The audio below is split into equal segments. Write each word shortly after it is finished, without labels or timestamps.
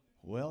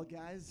Well,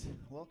 guys,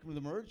 welcome to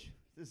the Merge.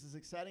 This is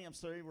exciting. I'm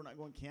sorry we're not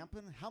going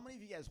camping. How many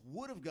of you guys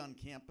would have gone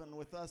camping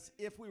with us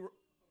if we were...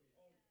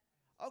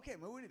 Okay,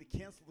 well, we need to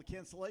cancel the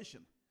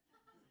cancellation.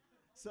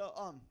 So,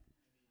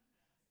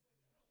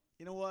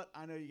 you know what?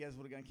 I know you guys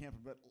would have gone camping,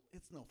 but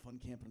it's no fun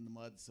camping in the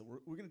mud, so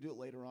we're going to do it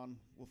later on.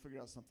 We'll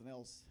figure out something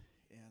else.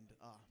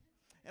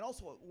 And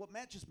also, what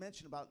Matt just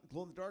mentioned about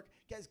glow-in-the-dark.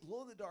 Guys,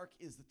 glow-in-the-dark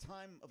is the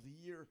time of the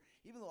year,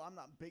 even though I'm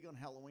not big on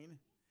Halloween,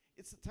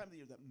 it's the time of the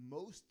year that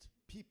most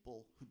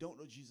people who don't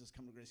know Jesus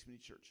come to Grace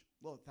Community Church.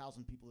 Well,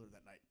 1,000 people there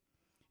that night.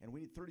 And we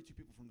need 32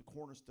 people from the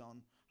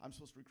Cornerstone. I'm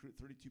supposed to recruit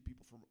 32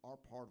 people from our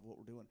part of what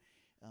we're doing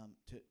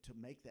to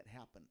make that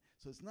happen.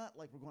 So it's not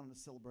like we're going to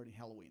celebrating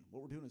Halloween.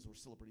 What we're doing is we're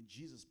celebrating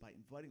Jesus by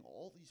inviting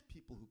all these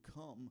people who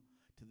come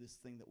to this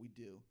thing that we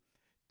do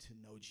to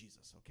know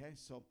Jesus, okay?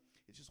 So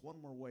it's just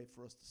one more way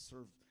for us to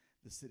serve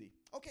the city.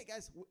 Okay,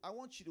 guys, I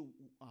want you to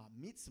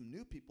meet some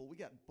new people. We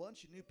got a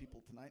bunch of new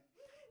people tonight.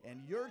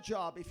 And your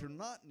job, if you're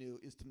not new,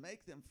 is to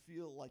make them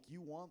feel like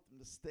you want them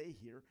to stay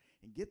here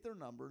and get their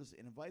numbers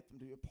and invite them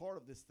to be a part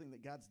of this thing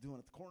that God's doing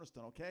at the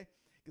Cornerstone, okay?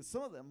 Because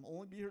some of them will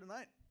only be here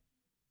tonight.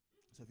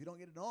 So if you don't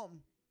get to know them,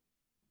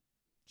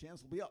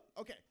 chance will be up.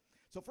 Okay,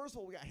 so first of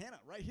all, we got Hannah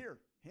right here.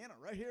 Hannah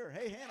right here.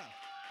 Hey, Hannah.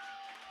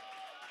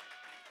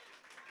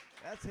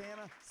 That's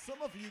Hannah.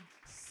 Some of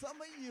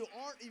you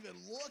aren't even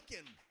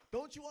looking.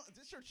 Don't you want? Is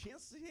this your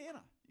chance to see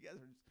Hannah? You guys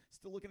are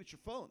still looking at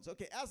your phones.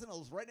 Okay,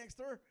 Asinel's right next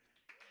to her.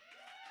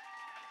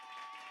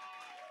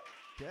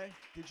 Okay,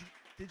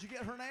 did you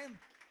get her name?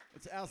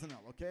 It's Asinel.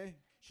 Okay,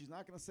 she's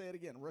not going to say it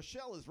again.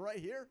 Rochelle is right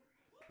here.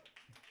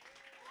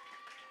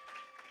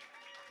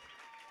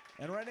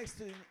 And right next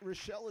to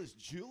Rochelle is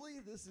Julie.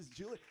 This is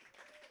Julie.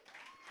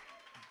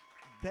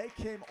 They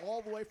came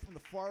all the way from the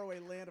faraway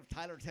land of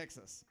Tyler,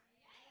 Texas.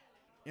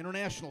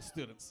 International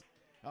students.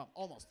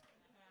 Almost.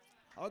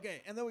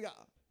 Okay, and then we got...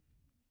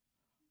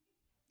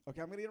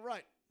 Okay, I'm going to get it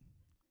right.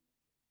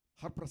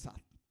 Harprasad.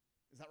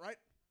 Is that right?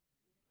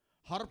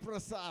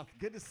 Harprasad.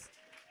 Goodness.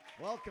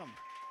 Welcome.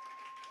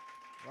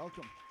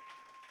 Welcome.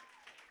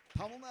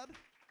 Tamil Nadu?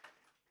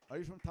 Are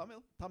you from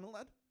Tamil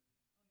Nadu?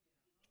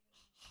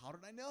 How did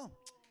I know?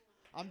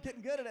 I'm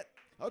getting good at it.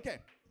 Okay.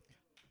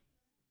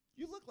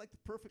 You look like the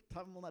perfect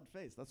Tamil Nadu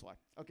face. That's why.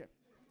 Okay.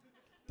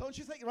 Don't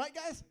you think, right,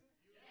 guys?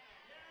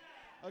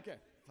 Okay.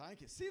 Thank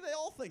you. See, they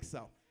all think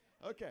so.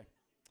 Okay.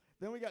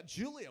 Then we got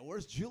Julia.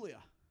 Where's Julia?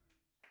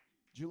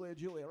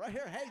 Julia. Right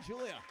here. Hey,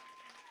 Julia.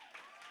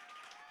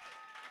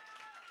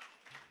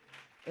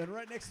 And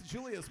right next to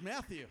Julia is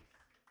Matthew.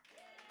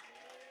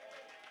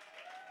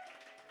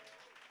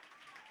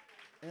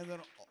 And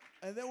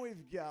then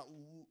we've got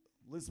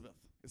Elizabeth.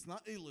 It's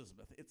not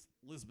Elizabeth. It's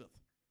Elizabeth.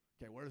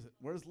 Okay, where is it?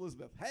 Where's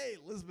Elizabeth? Hey,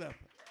 Elizabeth.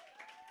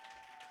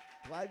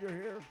 Glad you're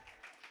here.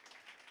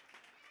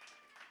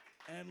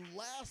 And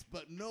last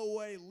but no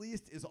way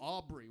least is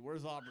Aubrey.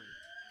 Where's Aubrey?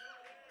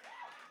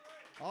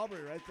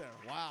 Aubrey right there.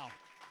 Wow.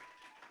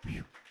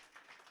 Whew.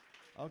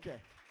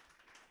 Okay.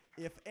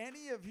 If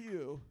any of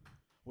you,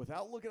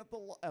 without looking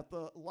at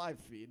the live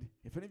feed,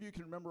 if any of you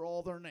can remember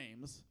all their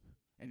names,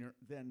 and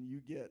then you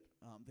get,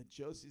 then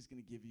Josie's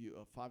going to give you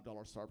a $5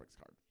 Starbucks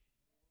card.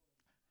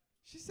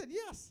 She said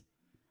yes.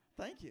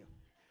 Thank you.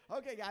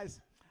 Okay,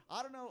 guys.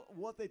 I don't know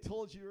what they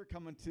told you were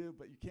coming to,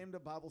 but you came to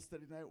Bible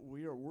study tonight.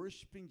 We are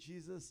worshiping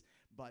Jesus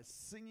by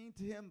singing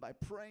to him, by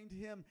praying to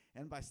him,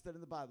 and by studying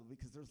the Bible,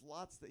 because there's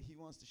lots that he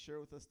wants to share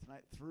with us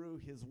tonight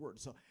through his word.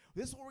 So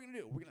this is what we're going to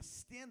do. We're going to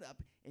stand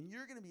up, and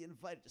you're going to be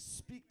invited to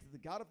speak to the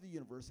God of the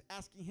universe,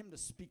 asking him to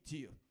speak to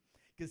you.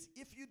 Because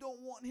if you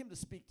don't want him to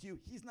speak to you,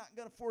 he's not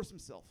going to force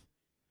himself.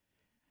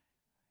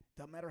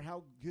 Doesn't matter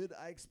how good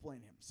I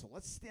explain him. So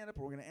let's stand up,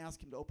 and we're going to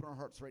ask him to open our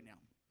hearts right now.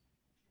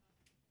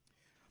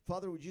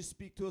 Father, would you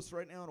speak to us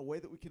right now in a way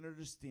that we can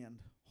understand?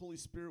 Holy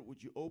Spirit,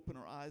 would you open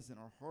our eyes and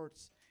our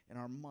hearts and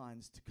our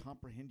minds to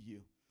comprehend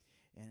you?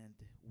 And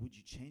would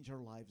you change our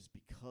lives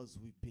because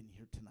we've been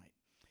here tonight?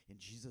 In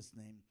Jesus'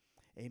 name,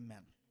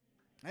 amen.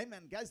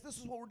 Amen. Guys, this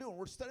is what we're doing.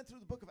 We're studying through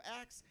the book of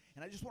Acts,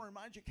 and I just want to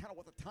remind you kind of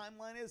what the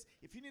timeline is.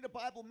 If you need a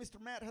Bible,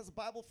 Mr. Matt has a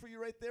Bible for you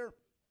right there.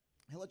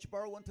 He'll let you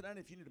borrow one tonight.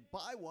 If you need to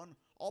buy one,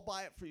 I'll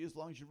buy it for you as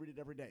long as you read it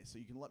every day, so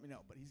you can let me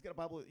know. But he's got a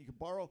Bible that you can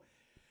borrow.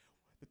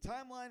 The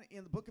timeline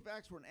in the book of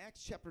Acts, we're in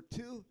Acts chapter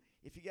 2.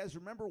 If you guys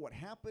remember what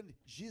happened,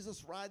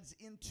 Jesus rides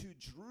into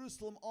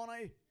Jerusalem on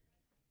a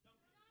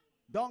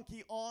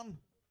donkey on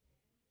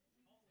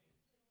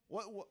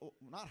what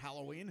not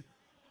Halloween,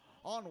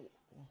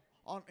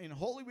 in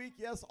Holy Week,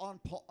 yes, on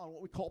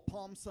what we call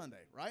Palm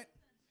Sunday, right?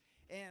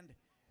 And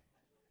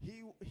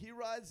he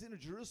rides into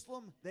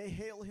Jerusalem. They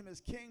hail him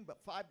as king, but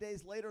 5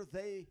 days later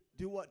they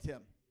do what,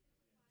 Tim?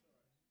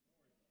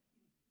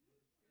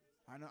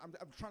 I know I'm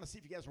trying to see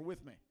if you guys are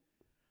with me.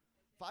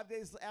 5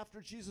 days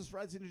after Jesus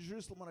rides into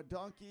Jerusalem on a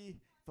donkey,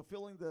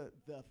 fulfilling the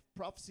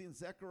prophecy in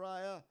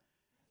Zechariah,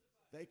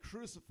 they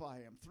crucify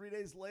him. 3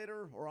 days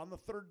later, or on the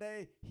third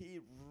day,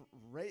 he's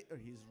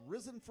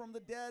risen from the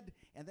dead,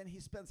 and then he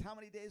spends how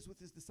many days with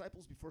his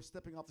disciples before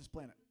stepping off this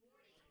planet?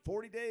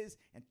 40 days,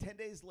 and 10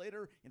 days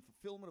later, in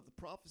fulfillment of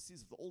the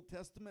prophecies of the Old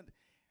Testament,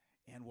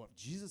 And what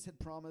Jesus had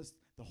promised,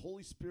 the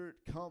Holy Spirit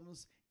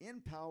comes in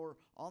power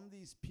on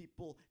these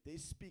people. They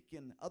speak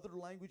in other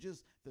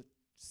languages. The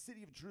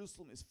city of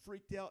Jerusalem is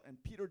freaked out, and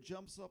Peter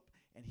jumps up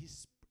and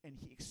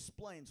he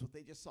explains what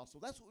they just saw. So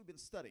that's what we've been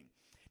studying.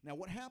 Now,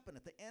 what happened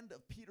at the end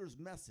of Peter's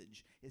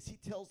message is he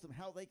tells them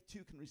how they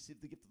too can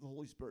receive the gift of the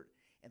Holy Spirit.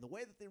 And the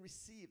way that they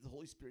receive the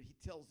Holy Spirit, he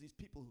tells these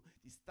people,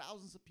 these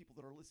thousands of people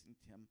that are listening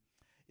to him,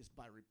 is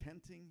by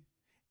repenting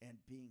and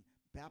being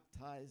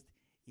baptized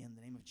in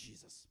the name of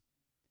Jesus.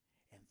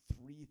 And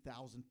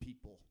 3,000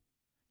 people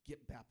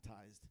get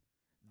baptized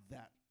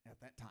at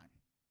that time.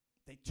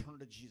 They turn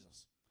to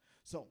Jesus.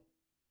 So,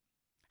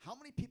 how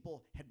many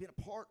people had been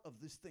a part of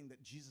this thing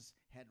that Jesus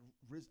had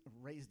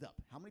raised up?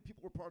 How many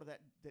people were part of that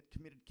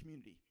committed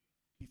community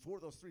before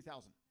those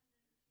 3,000?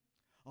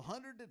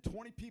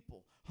 120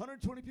 people.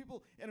 120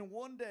 people. And in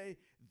one day,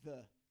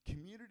 the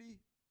community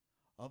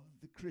of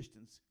the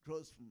Christians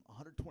grows from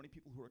 120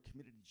 people who are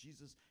committed to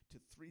Jesus to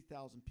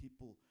 3,000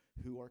 people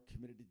who are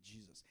committed to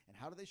Jesus. And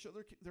how do they show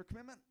their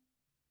commitment?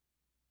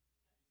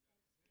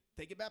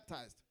 They get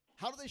baptized.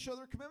 How do they show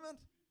their commitment?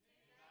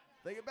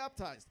 They get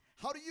baptized.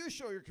 How do you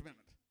show your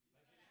commitment?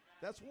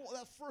 That's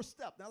first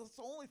step. Now that's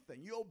the only thing.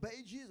 You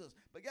obey Jesus.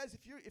 But guys,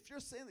 if you're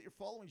saying that you're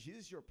following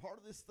Jesus, you're a part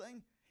of this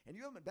thing, and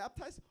you haven't been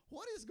baptized,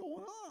 what is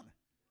going on?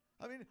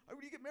 I mean,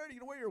 when you get married, are you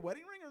going to wear your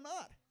wedding ring or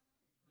not?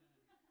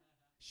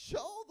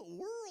 Show the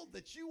world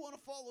that you want to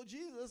follow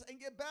Jesus and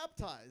get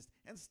baptized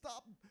and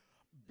stop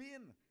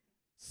being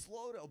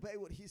slow to obey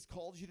what he's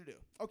called you to do.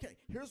 Okay,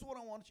 here's what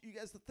I want you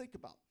guys to think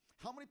about.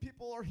 How many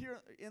people are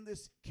here in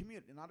this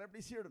community? Not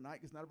everybody's here tonight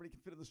because not everybody can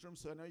fit in this room,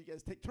 so I know you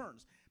guys take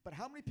turns. But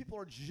how many people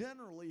are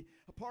generally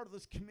a part of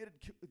this committed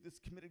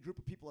group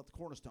of people at the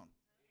Cornerstone?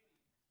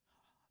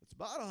 It's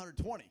about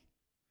 120.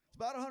 It's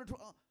about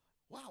 120.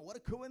 Wow, what a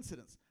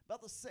coincidence.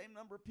 About the same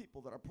number of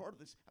people that are part of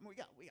this. I mean, we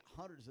got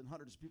hundreds and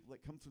hundreds of people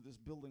that come through this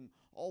building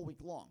all week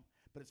long.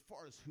 But as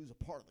far as who's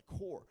a part of the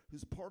core,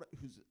 who's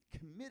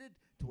committed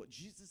to what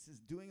Jesus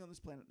is doing on this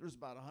planet, there's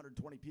about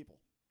 120 people.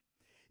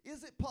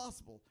 Is it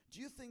possible,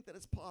 do you think that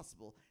it's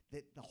possible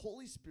that the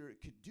Holy Spirit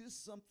could do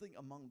something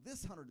among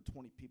this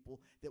 120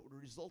 people that would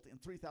result in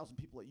 3,000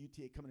 people at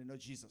UTA coming to know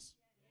Jesus?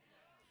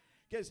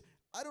 Yeah. Guys,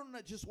 I don't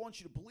just want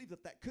you to believe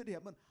that could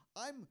happen.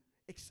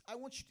 I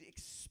want you to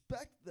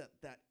expect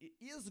that it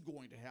is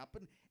going to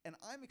happen, and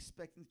I'm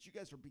expecting that you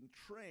guys are being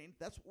trained.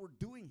 That's what we're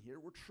doing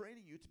here. We're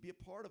training you to be a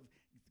part of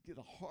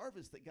the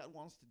harvest that God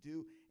wants to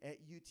do at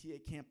UTA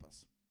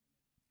campus.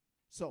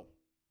 So,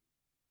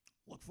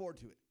 look forward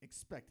to it.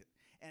 Expect it.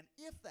 And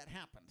if that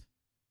happened,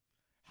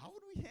 how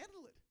would we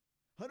handle it?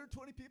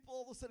 120 people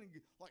all of a sudden,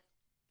 like,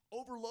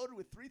 overloaded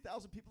with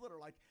 3,000 people that are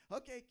like,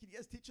 okay, can you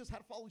guys teach us how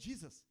to follow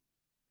Jesus?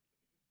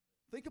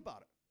 Think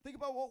about it. Think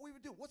about what we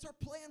would do. What's our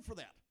plan for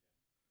that?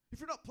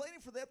 If you're not planning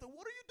for that, then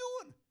what are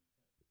you doing?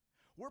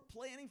 We're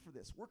planning for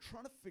this. We're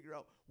trying to figure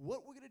out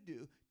what we're going to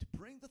do to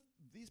bring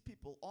these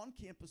people on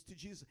campus to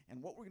Jesus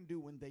and what we're going to do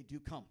when they do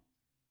come.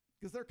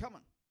 Because they're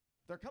coming.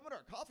 They're coming to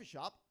our coffee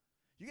shop.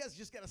 You guys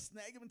just got to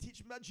snag them and teach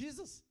them about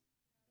Jesus.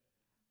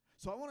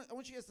 So I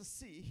want you guys to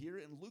see here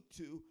in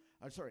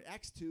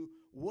Acts 2,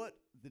 what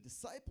the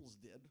disciples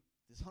did,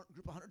 this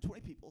group of 120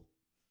 people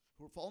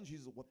who were following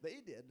Jesus, what they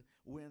did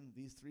when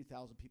these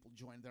 3,000 people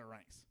joined their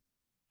ranks.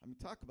 I mean,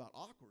 talk about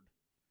awkward.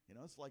 You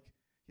know, it's like,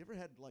 you ever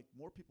had like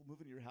more people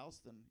moving to your house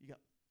than you got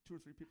 2 or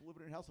 3 people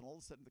living in your house, and all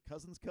of a sudden the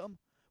cousins come?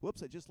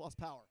 Whoops, I just lost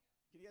power.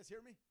 Can you guys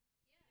hear me?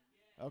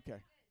 Yeah.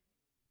 Okay.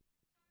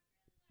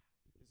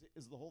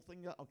 Is the whole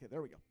thing? Okay,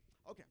 there we go.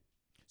 Okay.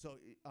 So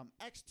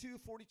Acts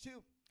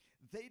 2:42,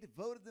 they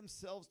devoted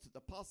themselves to the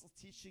apostles'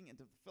 teaching and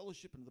to the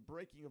fellowship and to the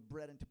breaking of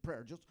bread and to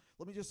prayer.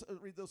 Let me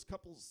read those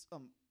couples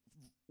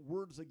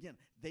words again.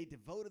 They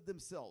devoted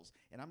themselves.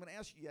 And I'm going to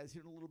ask you guys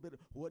here in a little bit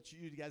what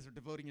you guys are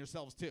devoting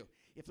yourselves to.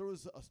 If there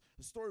was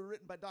a story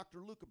written by Dr.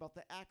 Luke about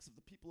the acts of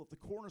the people of the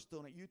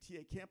Cornerstone at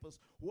UTA campus,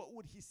 what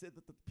would he say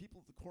that the people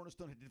of the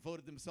Cornerstone had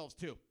devoted themselves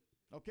to?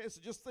 Okay,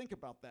 so just think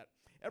about that.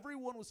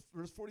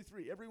 Verse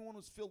 43, everyone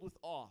was filled with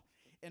awe,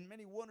 and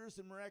many wonders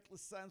and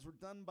miraculous signs were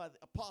done by the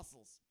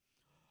apostles.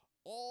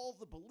 All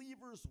the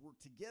believers were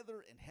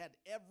together and had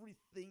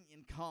everything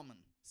in common.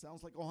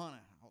 Sounds like Ohana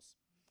House.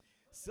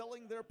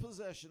 Selling their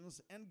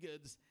possessions and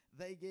goods,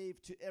 they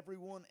gave to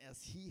everyone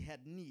as he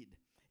had need.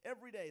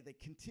 Every day they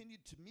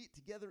continued to meet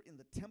together in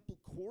the temple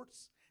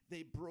courts.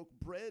 They broke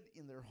bread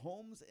in their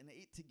homes and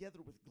ate together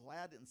with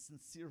glad and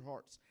sincere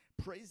hearts,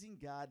 praising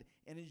God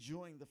and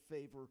enjoying the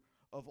favor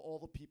of all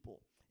the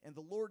people. And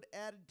the Lord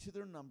added to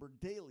their number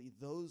daily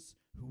those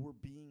who were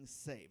being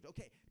saved.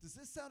 Okay, does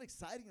this sound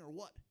exciting or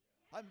what?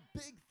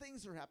 Big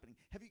things are happening.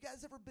 Have you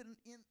guys ever been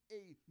in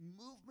a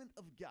movement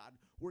of God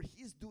where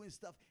he's doing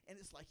stuff and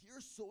it's like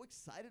you're so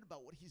excited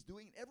about what he's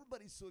doing and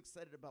everybody's so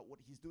excited about what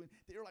he's doing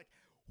that you're like,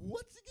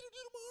 what's he going to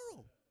do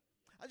tomorrow?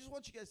 I just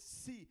want you guys to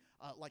see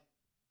like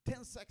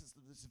 10 seconds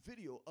of this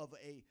video of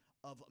a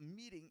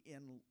meeting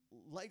in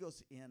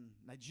Lagos in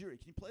Nigeria.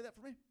 Can you play that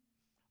for me?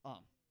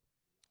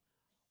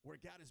 Where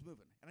God is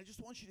moving. And I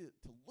just want you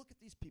to look at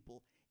these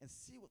people and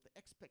see what the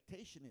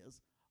expectation is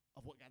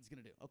of what God's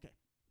going to do. Okay.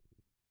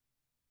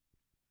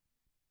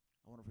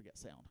 wonder if we got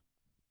sound.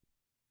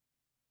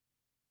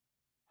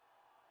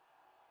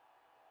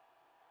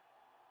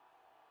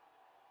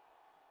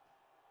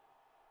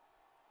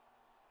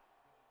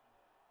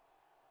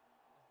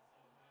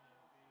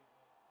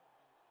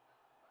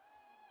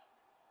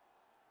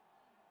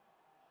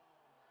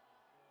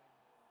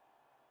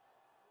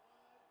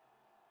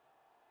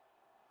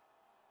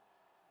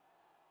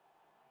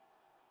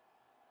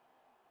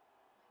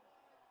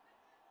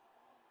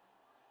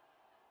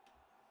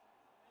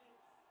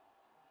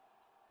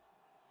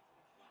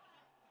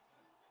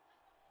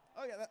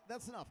 Oh yeah,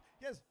 that's enough.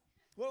 Yes.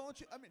 Well,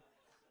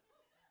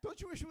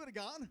 don't you wish we would have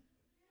gone?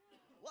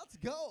 Let's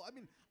go. I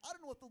mean, I don't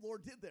know what the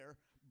Lord did there,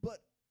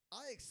 but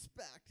I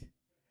expect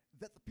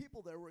that the people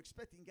there were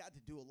expecting God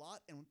to do a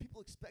lot, and when people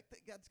expect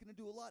that God's going to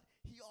do a lot,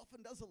 He often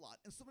does a lot.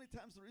 And so many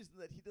times the reason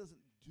that He doesn't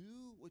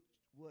do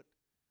what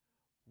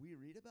we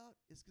read about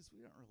is because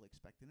we aren't really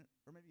expecting it,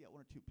 or maybe you got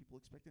one or two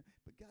people expecting it.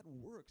 But God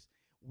works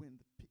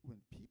when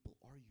people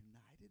are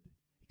united,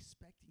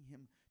 expecting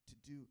Him to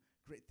do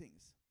great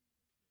things.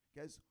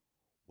 Guys,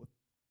 what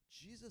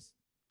Jesus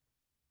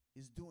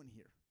is doing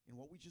here in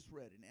what we just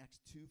read in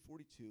Acts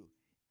 2:42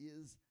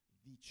 is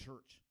the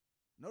church.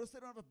 Notice they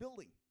don't have a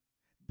building.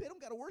 They don't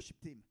got a worship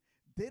team.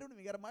 They don't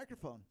even got a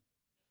microphone.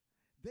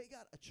 They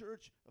got a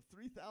church of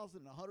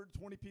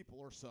 3,120 people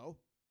or so,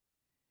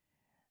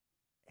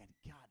 and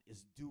God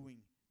is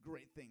doing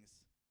great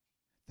things.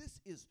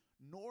 This is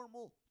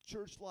normal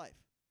church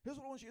life. Here's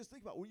what I want you guys to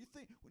think about. When you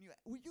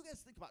guys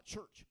think about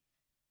church,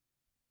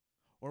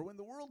 or when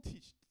the world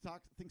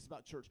thinks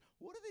about church,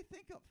 what do they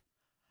think of?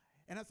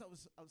 And as I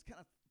was kind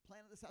of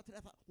planning this out today,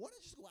 I thought, why don't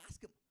I just go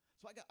ask him?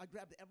 So I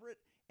grabbed Everett,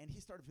 and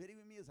he started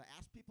videoing me as I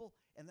asked people,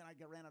 and then I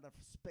ran out of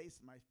space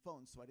in my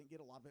phone, so I didn't get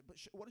a lot of it. But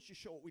why don't you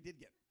show what we did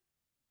get?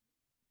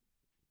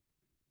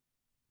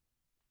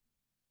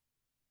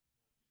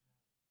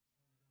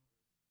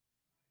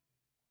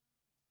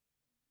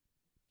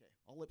 Okay,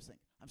 I'll lip sync.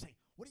 I'm saying,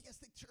 what do you guys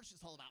think church is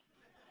all about?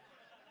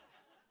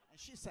 And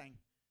she's saying,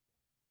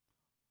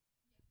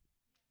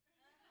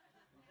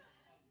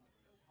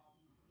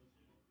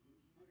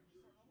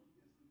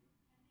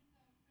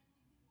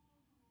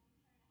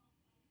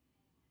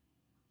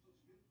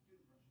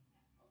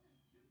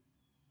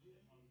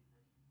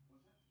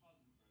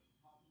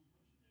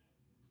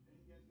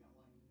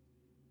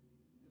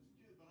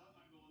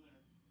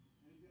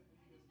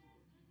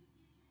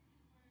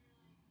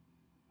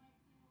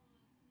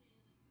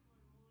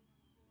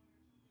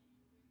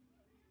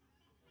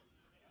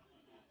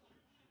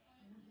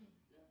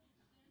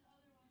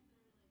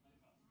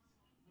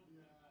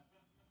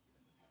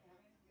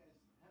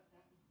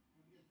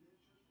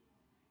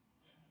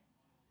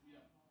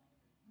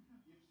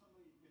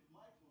 if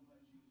Michael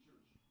invited you to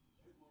church,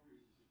 come over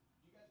here.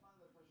 Do you guys mind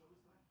that if I show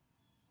this tonight?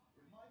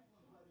 If Michael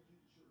invited you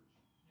to church,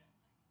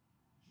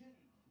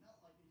 genuinely, not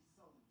like he's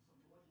selling you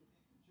something, but like, hey,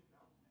 come check it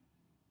out with me.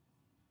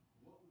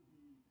 What would be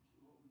your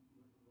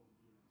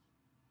answer?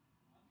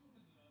 I'd go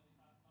visit if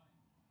I have time.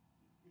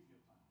 If you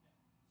have time.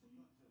 Yeah. So you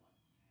don't say like,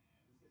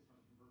 this guy's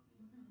trying to convert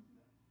me.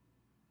 Like,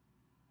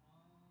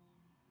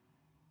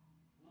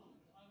 do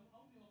that. I'll be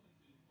open to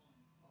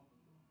going. Open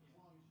to it, as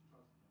long as you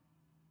trust him.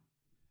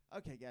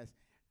 Okay, guys.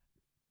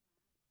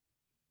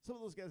 Some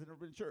of those guys have never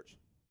been to church.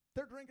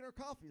 They're drinking our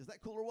coffee. Is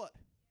that cool or what?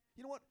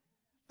 You know what?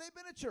 They've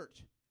been to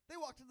church. They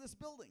walked into this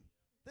building.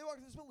 The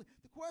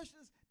question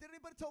is, did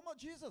anybody tell them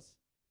about Jesus?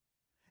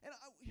 And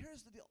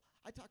here's the deal.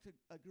 I talked to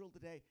a girl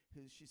today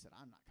she said,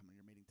 I'm not coming to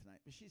your meeting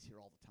tonight, but she's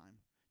here all the time.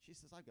 She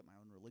says, I've got my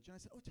own religion.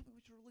 I said, tell me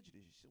what your religion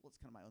is. She said, well,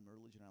 it's kind of my own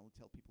religion. I only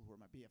tell people who are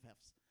my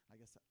BFFs.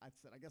 I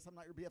guess I'm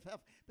not your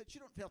BFF, but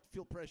you don't have to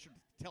feel pressured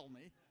to tell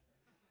me.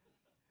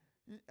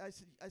 I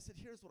said,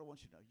 here's what I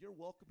want you to know. You're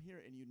welcome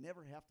here, and you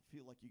never have to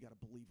feel like you got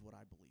to believe what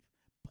I believe.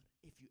 But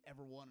if you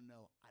ever want to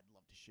know, I'd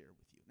love to share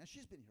with you. Now,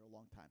 she's been here a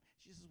long time.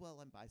 She says, well,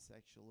 I'm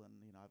bisexual, and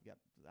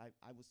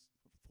I was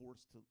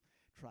forced to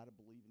try to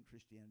believe in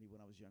Christianity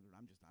when I was younger, and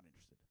I'm just not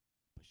interested.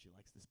 But she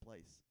likes this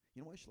place.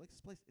 You know why she likes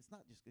this place? It's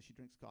not just because she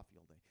drinks coffee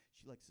all day.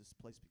 She likes this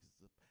place because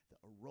the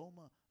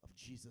aroma of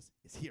Jesus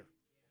is here.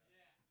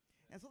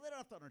 Yeah. And so they don't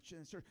have to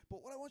understand church.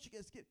 But what I want you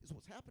guys to get is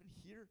what's happening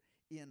here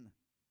in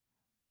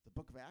the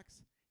book of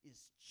Acts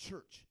is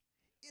church.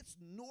 It's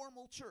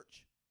normal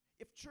church.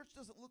 If church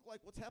doesn't look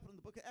like what's happening in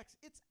the book of Acts,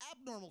 it's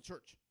abnormal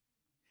church.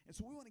 And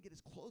so we want to get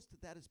as close to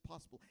that as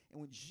possible. And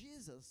when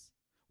Jesus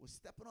was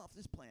stepping off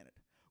this planet,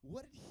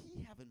 what did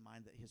he have in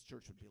mind that his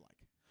church would be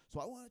like? So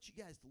I want you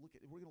guys to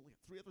we're going to look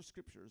at 3 other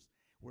scriptures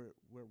where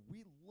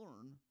we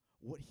learn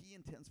what he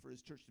intends for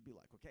his church to be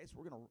like. Okay, so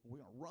we're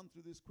gonna run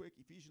through this quick.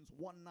 Ephesians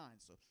 1:9.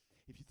 So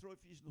if you throw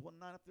Ephesians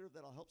 1:9 up there,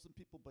 that'll help some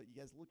people, but you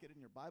guys look at it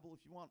in your Bible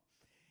if you want.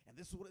 And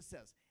this is what it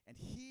says. And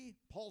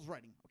Paul's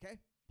writing, okay?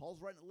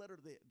 Paul's writing a letter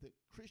to the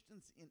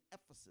Christians in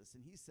Ephesus,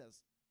 and he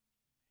says,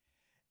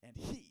 and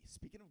he,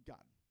 speaking of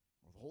God,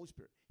 or the Holy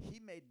Spirit, he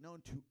made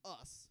known to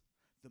us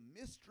the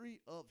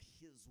mystery of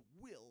his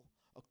will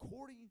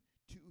according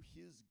to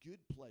his good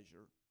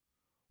pleasure,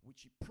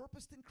 which he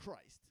purposed in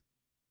Christ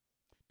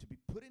to be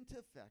put into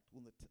effect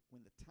when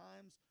the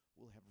times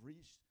will have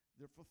reached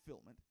their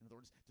fulfillment. In other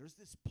words, there's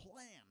this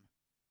plan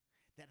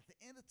that at the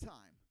end of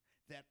time,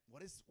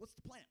 what's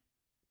the plan?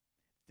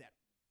 That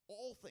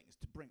all things,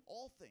 to bring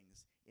all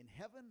things in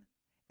heaven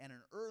and in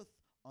earth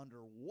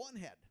under one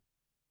head.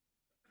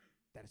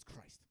 That is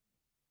Christ.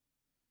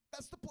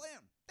 That's the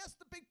plan. That's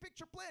the big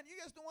picture plan. You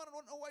guys don't want to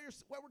know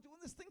why we're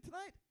doing this thing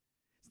tonight?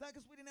 It's not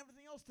because we didn't have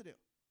anything else to do.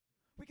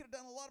 We could have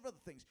done a lot of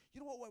other things. You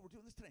know why we're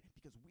doing this tonight?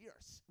 Because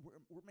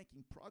we're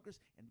making progress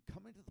and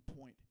coming to the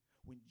point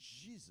when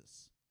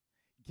Jesus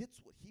gets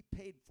what he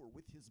paid for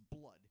with his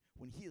blood,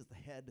 when he is the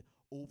head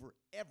over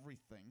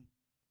everything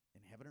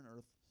in heaven and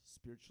earth,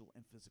 spiritual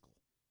and physical.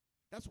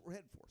 That's what we're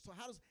headed for. So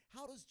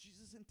how does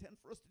Jesus intend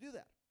for us to do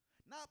that?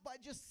 Not by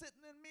just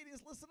sitting in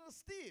meetings listening to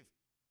Steve.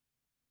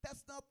 That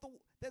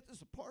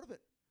is a part of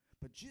it.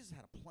 But Jesus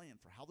had a plan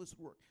for how this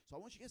would work. So I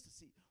want you guys to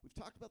see. We've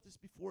talked about this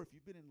before. If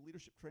you've been in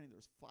leadership training,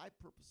 there's 5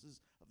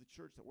 purposes of the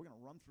church that we're going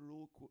to run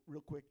through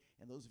real quick.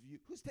 And those of you,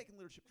 who's taken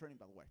leadership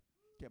training, by the way?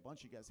 Okay, a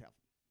bunch of you guys have.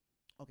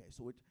 Okay,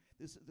 so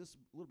this is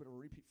a little bit of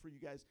a repeat for you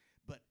guys.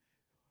 But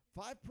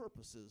 5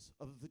 purposes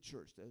of the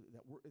church that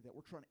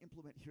we're trying to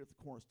implement here at the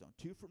Cornerstone.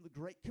 2 from the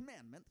Great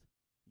Commandment.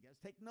 You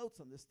guys take notes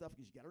on this stuff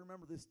because you got to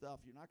remember this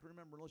stuff. You're not going to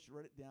remember unless you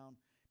write it down.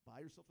 Buy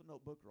yourself a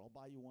notebook, or I'll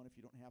buy you one if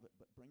you don't have it.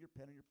 But bring your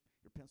pen and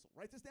your pencil.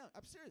 Write this down.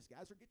 I'm serious,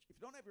 guys. If you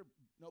don't have your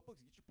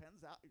notebooks, get your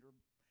pens out,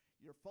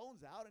 your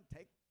phones out, and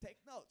take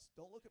notes.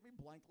 Don't look at me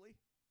blankly.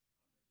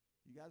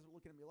 You guys are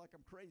looking at me like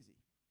I'm crazy.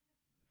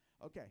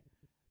 Okay,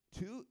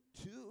 two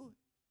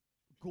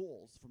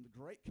goals from the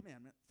Great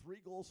Commandment,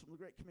 3 goals from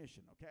the Great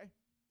Commission. Okay.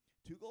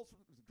 2 goals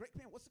from the Great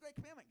Commandment. What's the Great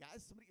Commandment,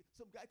 guys?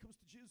 Some guy comes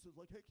to Jesus and is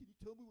like, hey, can you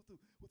tell me what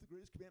the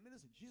greatest commandment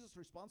is? And Jesus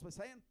responds by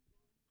saying,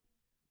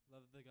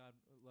 love your God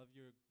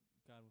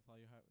with all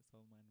your heart,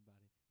 soul, mind, and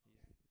body.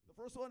 The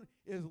first one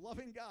is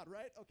loving God,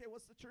 right? Okay,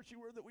 what's the churchy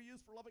word that we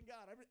use for loving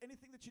God?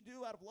 Anything that you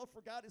do out of love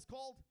for God is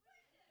called?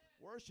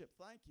 Worship.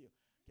 Thank you.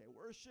 Okay,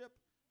 worship.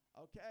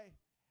 Okay.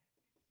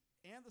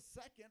 And the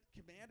second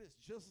command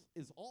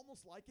is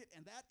almost like it,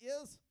 and that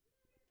is?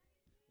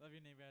 Love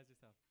your neighbor as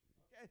yourself.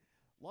 Okay.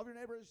 Love your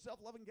neighbor as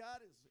yourself. Loving God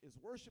is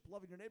worship.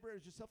 Loving your neighbor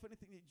as yourself.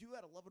 Anything that you do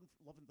out of loving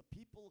the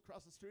people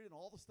across the street and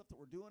all the stuff that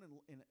we're doing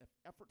in an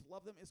effort to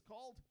love them is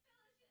called?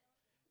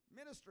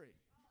 Ministry.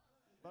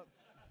 But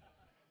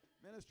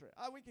ministry.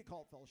 We could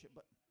call it fellowship,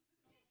 but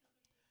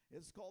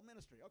it's called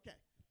ministry. Okay.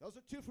 Those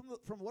are 2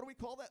 from what do we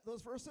call that?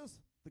 Those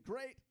verses? The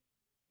Great.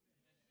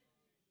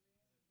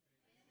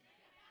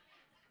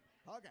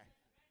 Okay.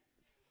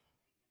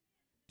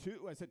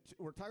 2. I said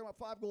we're talking about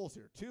 5 goals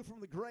here. 2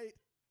 from the Great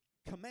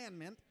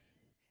Commandment.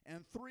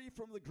 And 3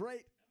 from the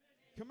Great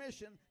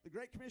Commission. The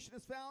Great Commission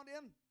is found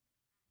in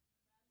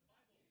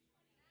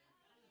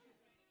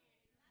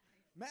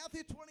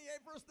Matthew 28,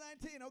 verse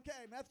 19.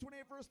 Okay, Matthew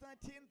 28, verse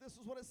 19. This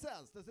is what it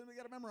says. Does anybody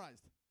got it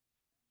memorized?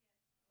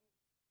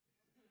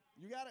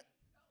 You got it?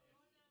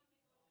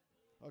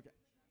 Okay.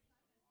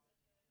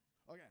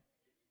 Okay.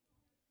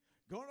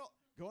 Go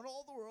into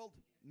all the world,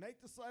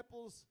 make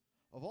disciples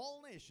of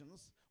all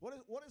nations. What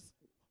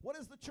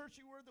is the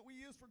churchy word that we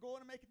use for going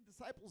and making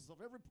disciples of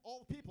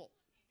all the people?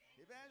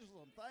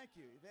 Evangelism. Thank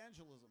you.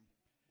 Evangelism.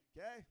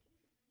 Okay?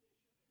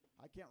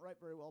 I can't write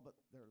very well, but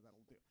that'll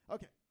do.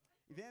 Okay.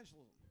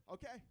 Evangelism.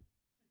 Okay?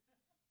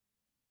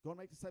 Go and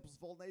make disciples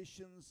of all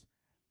nations,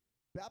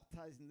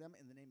 baptizing them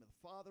in the name of the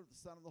Father, the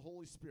Son, and the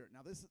Holy Spirit.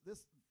 Now, this is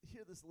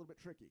a little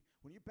bit tricky.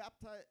 When you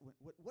baptize,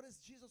 what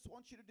does Jesus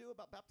want you to do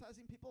about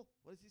baptizing people?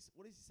 What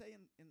does he say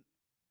in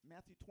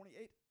Matthew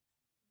 28?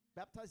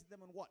 Baptizing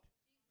them in what?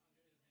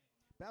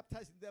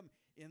 Baptizing them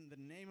in the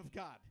name of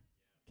God.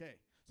 Okay.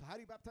 So how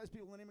do you baptize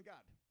people in the name of God?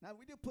 Now,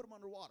 we do put them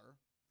underwater.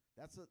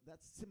 That's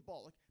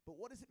symbolic. But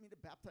what does it mean to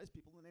baptize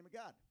people in the name of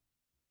God?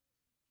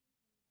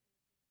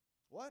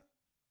 What?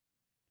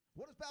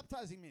 What does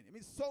baptizing mean? It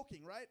means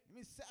soaking, right? It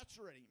means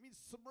saturating. It means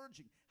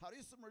submerging. How do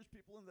you submerge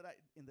people in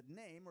the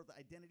name or the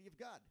identity of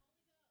God?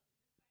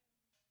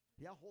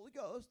 Yeah, Holy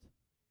Ghost.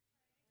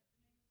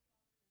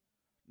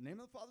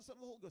 Name of the Father, Son,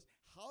 and the Holy Ghost.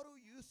 How do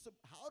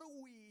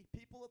we,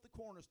 people at the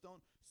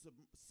Cornerstone,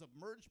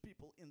 submerge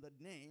people in the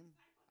name?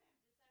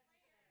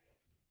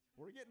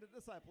 We're getting to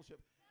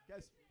discipleship.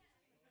 Guys,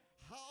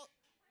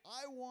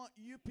 I want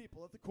you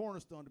people at the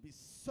Cornerstone to be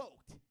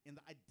soaked in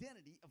the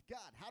identity of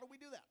God. How do we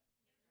do that?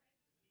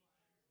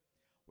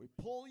 We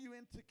pull you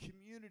into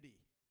community.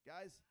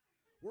 Guys,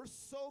 we're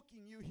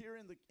soaking you here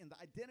in the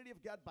identity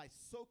of God by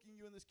soaking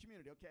you in this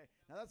community. Okay,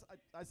 now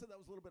I said that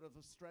was a little bit of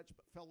a stretch,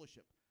 but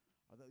fellowship.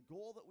 The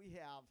goal that we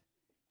have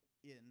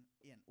in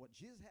what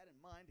Jesus had in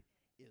mind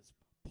is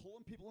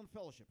pulling people in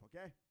fellowship,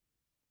 okay?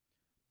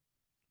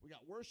 We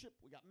got worship,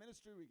 we got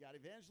ministry, we got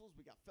evangelism,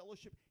 we got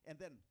fellowship, and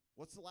then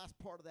what's the last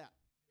part of that?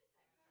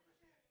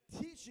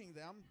 Teaching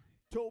them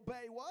to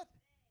obey what?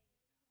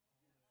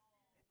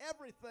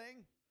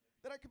 Everything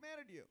that I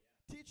commanded you.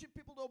 Teaching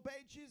people to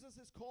obey Jesus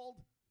is called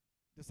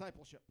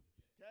discipleship,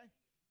 okay?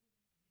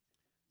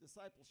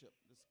 Discipleship,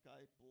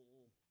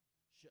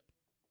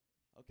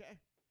 okay?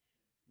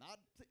 Not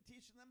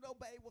teaching them to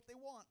obey what they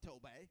want to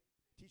obey,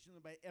 teaching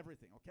them to obey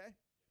everything, okay?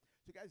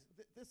 So guys,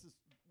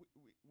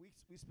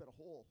 we spent a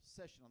whole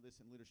session on this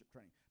in leadership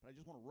training, but I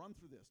just want to run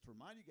through this to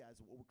remind you guys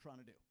of what we're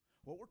trying to do.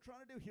 What we're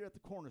trying to do here at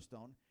the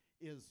Cornerstone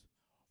is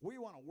we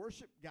want to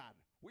worship God.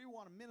 We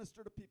want to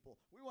minister to people.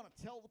 We want to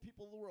tell the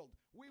people of the world.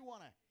 We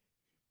want to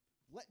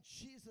let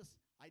Jesus'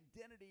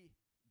 identity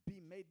be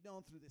made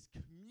known through this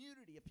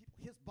community of people,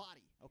 his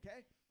body,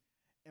 okay?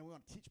 And we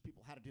want to teach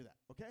people how to do that,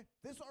 okay?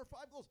 These are our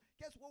 5 goals.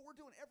 Guess what we're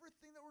doing?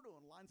 Everything that we're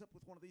doing lines up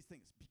with one of these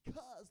things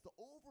because the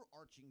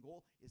overarching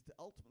goal is to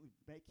ultimately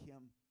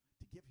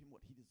to give him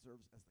what he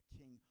deserves as the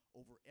king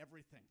over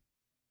everything.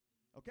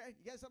 Okay?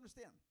 You guys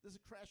understand? This is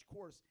a crash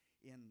course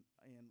in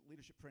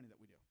leadership training that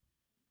we do.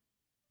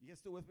 You guys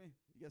still with me?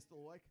 You guys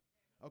still awake?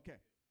 Okay.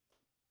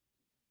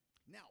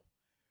 Now,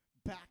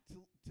 back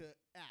to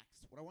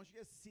Acts. What I want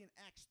you guys to see in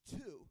Acts 2,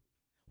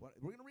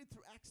 we're going to read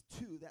through Acts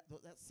 2,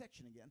 that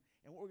section again,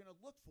 and what we're going to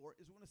look for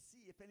is we're going to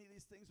see if any of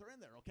these things are in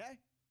there, okay?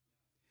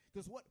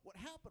 Because what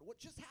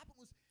just happened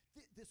was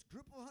this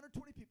group of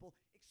 120 people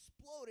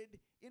exploded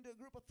into a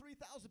group of 3,000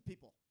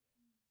 people.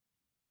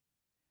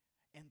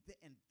 And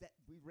that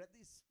we read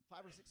these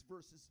 5 or 6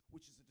 verses,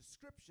 which is a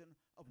description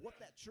of what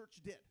that church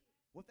did,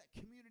 what that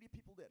community of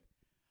people did.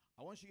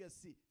 I want you guys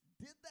to see,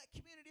 did that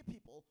community of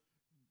people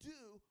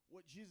do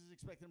what Jesus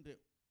expected them to do?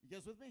 You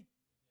guys with me?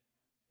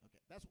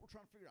 Okay, that's what we're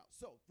trying to figure out.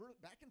 So,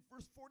 back in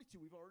verse 42,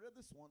 we've already read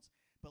this once,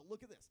 but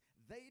look at this.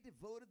 They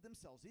devoted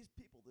themselves, these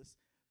people, this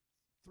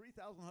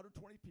 3,120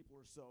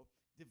 people or so,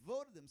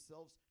 devoted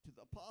themselves to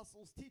the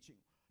apostles' teaching.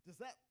 Does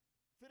that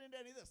fit into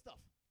any of this stuff?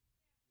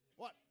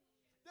 What?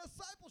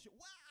 Discipleship.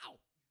 Wow.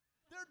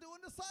 They're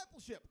doing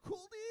discipleship.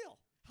 Cool deal.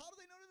 How do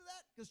they know to do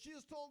that? Because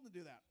Jesus told them to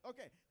do that.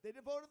 Okay. They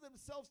devoted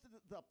themselves to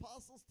the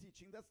apostles'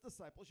 teaching. That's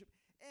discipleship.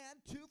 And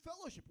to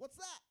fellowship. What's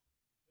that?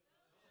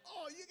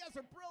 Oh, you guys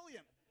are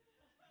brilliant.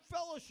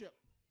 Fellowship.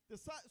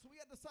 So we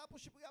got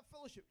discipleship. We got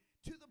fellowship.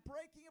 To the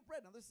breaking of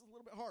bread. Now, this is a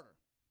little bit harder.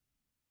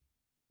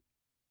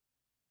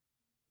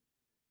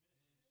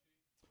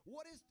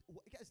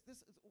 Guys, this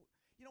is,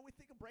 we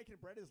think of breaking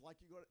bread as like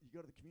you go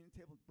to the communion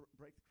table and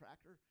break the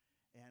cracker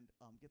and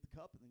get the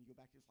cup, and then you go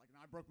back to it's like,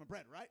 no, I broke my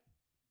bread, right?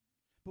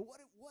 But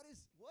when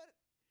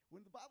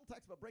the Bible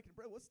talks about breaking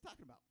bread, what's it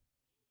talking about?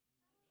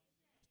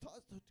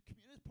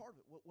 Communion is part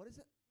of it. What is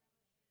it?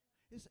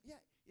 It's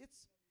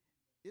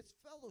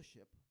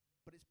fellowship,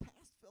 but it's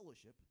past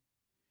fellowship.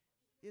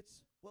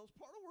 It's part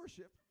of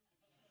worship.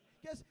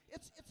 Guys,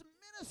 it's a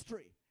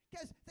ministry.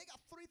 Guys, they got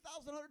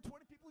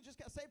 3,120 people who just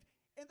got saved,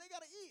 and they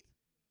got to eat.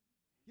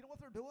 You know what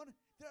they're doing?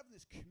 They're having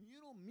this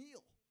communal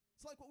meal.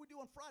 It's like what we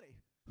do on Friday.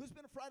 Who's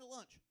been to Friday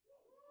lunch?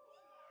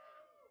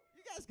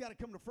 You guys got to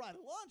come to Friday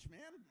lunch,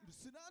 man.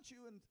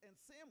 Sunanchu and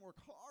Sam work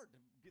hard to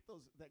get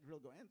that grill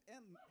going.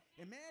 And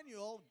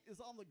Emmanuel is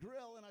on the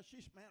grill, and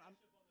Ashish, man,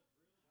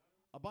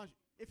 a bunch.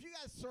 If you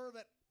guys serve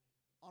it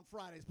on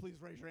Fridays, please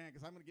raise your hand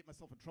because I'm going to get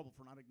myself in trouble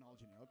for not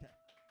acknowledging you. Okay.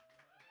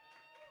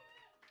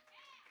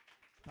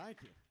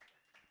 Thank you.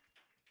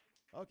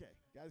 Okay,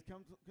 guys,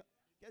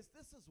 guys,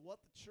 this is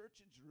what the church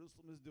in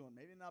Jerusalem is doing.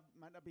 Maybe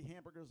might not be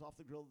hamburgers off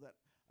the grill that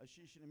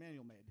Ashish and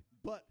Emmanuel made,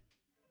 but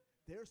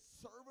they're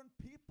serving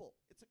people.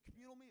 It's a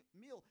communal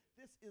meal.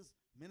 This is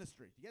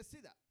ministry. Do you guys see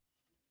that?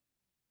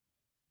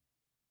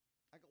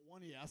 I got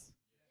one yes.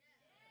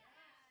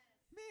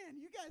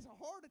 Man, you guys are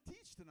hard to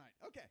teach tonight.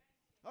 Okay.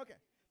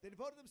 They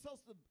devoted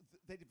themselves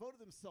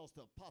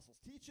to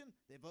apostles' teaching.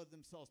 They devoted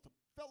themselves to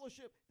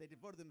fellowship. They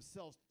devoted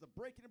themselves to the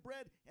breaking of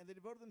bread, and they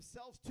devoted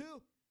themselves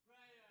to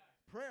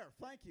prayer.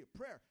 Thank you.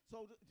 Prayer.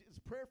 So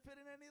does prayer fit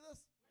in any of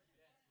this?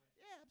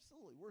 Yeah,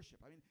 absolutely. Worship.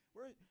 I mean,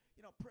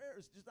 prayer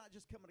is just not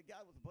just coming to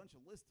God with a bunch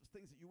of lists of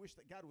things that you wish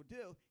that God would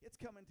do. It's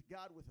coming to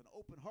God with an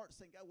open heart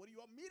saying, God, what do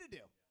you want me to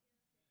do?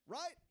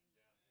 Right?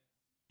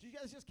 Did you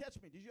guys just catch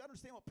me? Did you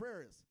understand what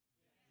prayer is?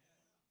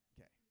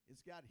 Okay.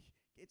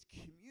 It's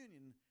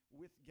communion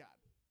with God.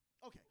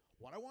 Okay.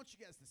 What I want you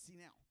guys to see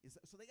now is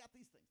so they got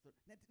these things.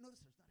 Now, notice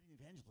there's not any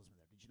evangelism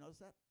in there. Did you notice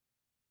that?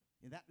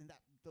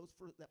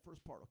 That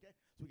first part, okay?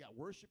 So we got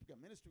worship, we got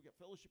ministry, we got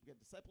fellowship, we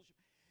got discipleship.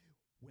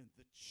 When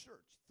the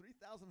church,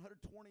 3,120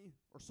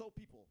 or so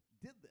people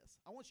did this,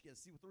 I want you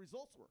guys to see what the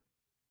results were.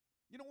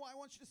 You know why I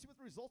want you to see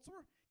what the results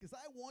were? Because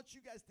I want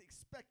you guys to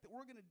expect that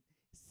we're going to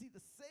see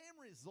the same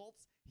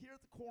results here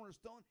at the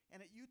Cornerstone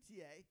and at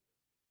UTA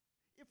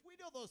if we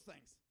do those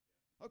things.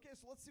 Okay,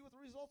 so let's see what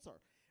the results are.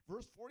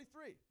 Verse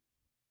 43.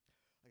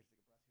 I got to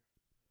take a breath here.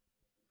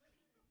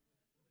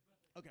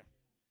 Okay.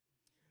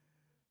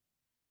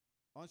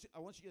 I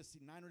want you guys to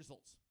see 9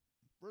 results.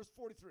 Verse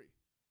 43.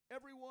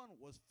 Everyone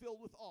was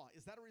filled with awe.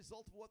 Is that a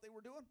result of what they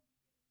were doing?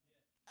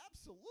 Yes.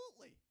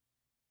 Absolutely.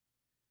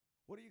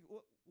 What do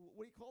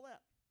you call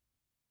that?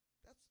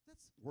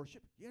 That's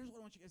worship. Here's what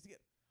I want you guys to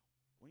get.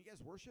 When you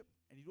guys worship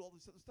and you do all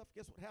this other stuff,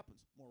 guess what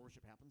happens? More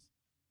worship happens.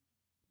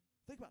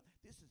 Think about it.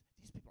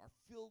 These people are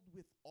filled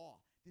with awe,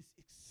 this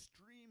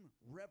extreme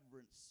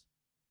reverence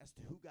as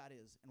to who God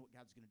is and what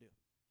God's going to do.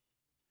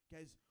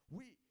 Guys,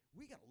 we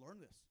got to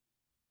learn this.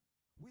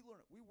 We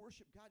learn it. We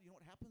worship God. You know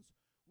what happens?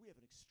 We have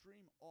an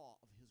extreme awe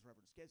of his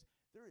reverence. Guys,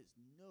 there is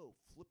no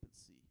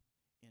flippancy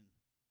in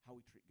how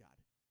we treat God.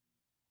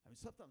 I mean,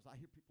 sometimes I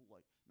hear people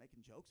like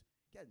making jokes.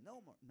 Guys,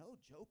 no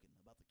joking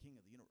about the king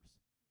of the universe.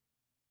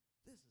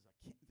 This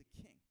is the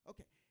king.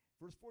 Okay,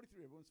 verse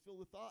 43, everyone's filled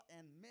with thought,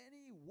 and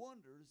many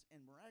wonders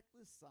and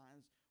miraculous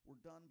signs were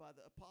done by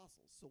the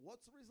apostles. So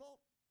what's the result?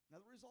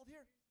 Another result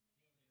here?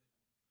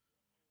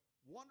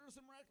 Wonders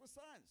and miraculous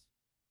signs.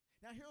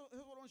 Now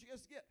here's what I want you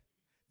guys to get.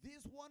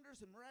 These wonders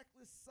and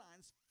miraculous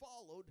signs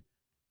followed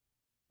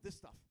this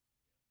stuff.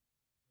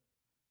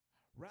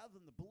 Rather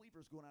than the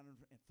believers going out and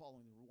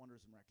following the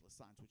wonders and miraculous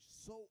signs, which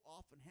so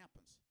often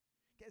happens.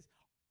 Guys,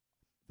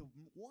 the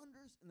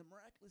wonders and the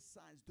miraculous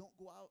signs don't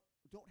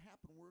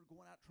happen when we're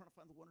going out trying to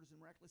find the wonders and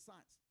miraculous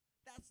signs.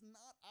 That's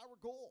not our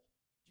goal.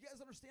 Do you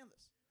guys understand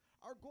this?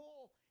 Our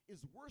goal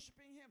is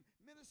worshiping him,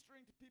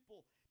 ministering to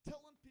people,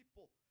 telling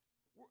people,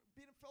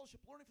 being in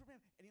fellowship, learning from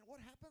him. And you know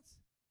what happens?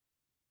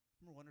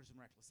 Wonders and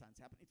miraculous signs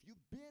happen. If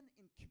you've been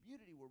in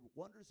community where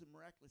wonders and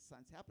miraculous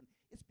signs happen,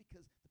 it's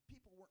because the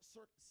people weren't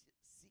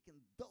seeking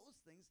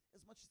those things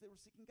as much as they were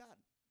seeking God.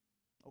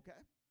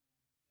 Okay?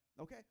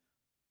 Okay?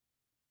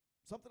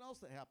 Something else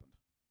that happened.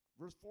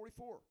 Verse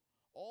 44.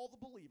 All the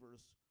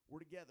believers were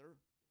together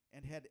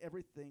and had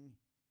everything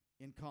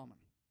in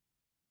common.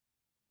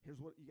 Here's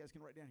what you guys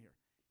can write down here.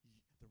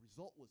 The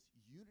result was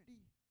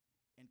unity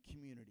and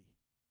community.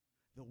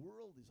 The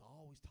world is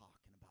always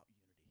talking about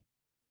unity.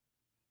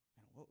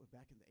 And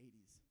back in the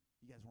 80s,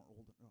 you guys aren't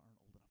old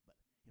enough,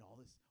 but all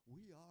this,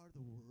 we are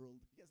the world.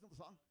 You guys know the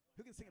song?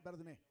 Who can sing it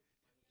better than me?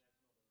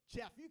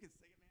 Jeff, you can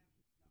sing it, man.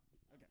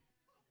 No. Okay.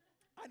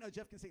 I know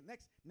Jeff can sing.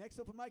 Next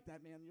open mic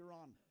night, man, you're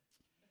on.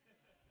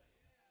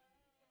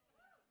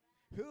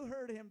 Who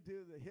heard him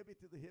do the hippie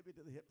to the hip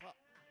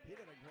hop? He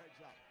did a great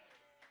job.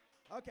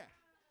 Okay.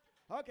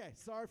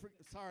 Sorry.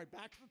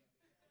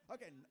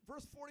 Okay,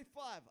 verse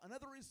 45.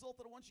 Another result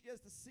that I want you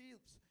guys to see.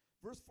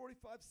 Verse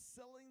 45,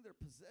 selling their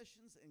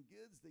possessions and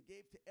goods they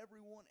gave to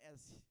everyone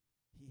as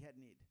he had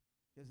need.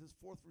 Because this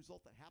fourth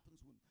result that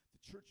happens when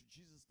the Church of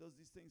Jesus does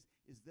these things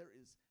is there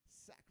is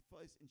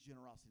sacrifice and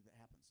generosity that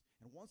happens.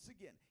 And once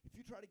again, if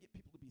you try to get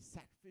people to be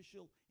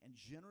sacrificial and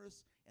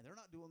generous and they're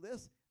not doing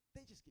this,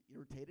 they just get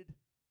irritated.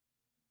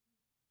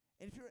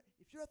 And if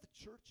you're at the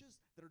churches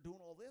that are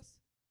doing all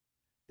this,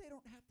 they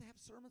don't have to have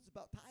sermons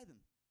about tithing.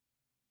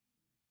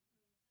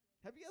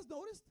 Have you guys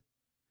noticed?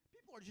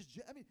 People are just,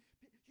 you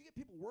get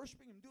people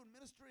worshiping and doing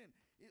ministry and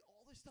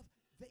all this stuff.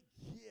 They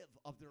give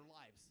of their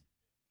lives.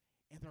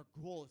 And their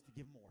goal is to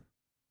give more.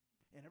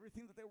 And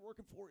everything that they're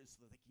working for is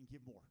so that they can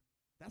give more.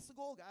 That's the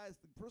goal, guys.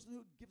 The person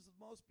who gives the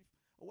most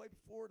away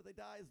before they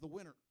die is the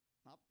winner,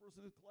 not the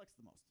person who collects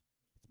the most.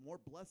 It's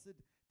more blessed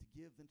to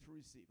give than to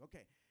receive.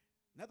 Okay,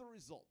 another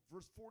result,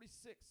 verse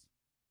 46.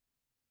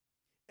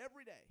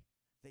 Every day,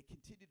 they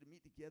continue to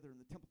meet together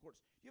in the temple courts.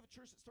 You have a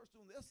church that starts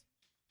doing this,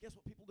 guess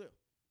what people do?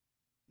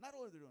 Not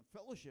only are they doing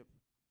fellowship,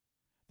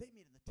 they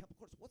meet in the temple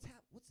courts. What's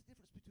the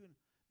difference between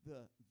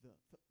the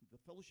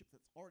fellowship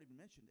that's already been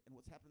mentioned and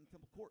what's happening in the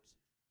temple courts?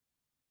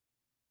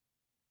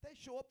 They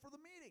show up for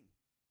the meeting.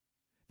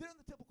 They're in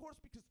the temple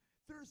courts because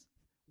there's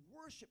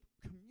worship,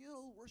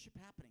 communal worship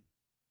happening.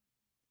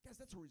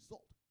 Guys, that's a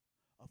result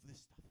of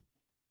this stuff.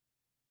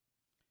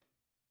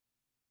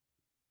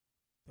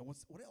 Then what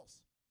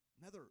else?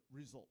 Another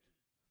result.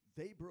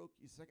 They broke,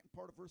 the second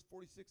part of verse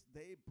 46,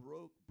 they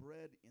broke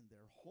bread in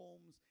their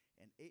homes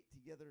and ate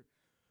together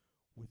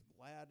with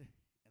glad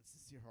and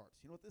sincere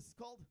hearts. You know what this is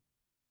called?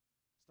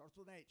 Starts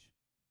with an H.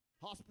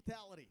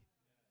 Hospitality.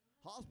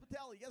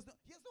 Hospitality. You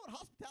guys know what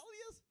hospitality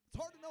is? It's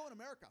hard to know in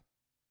America.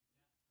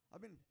 I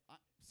mean,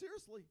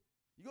 seriously.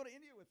 You go to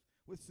India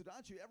with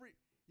Sudhanshu,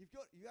 you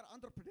go to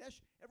Andhra Pradesh,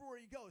 everywhere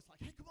you go, it's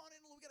like, hey, come on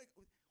in,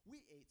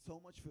 we ate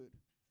so much food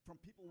from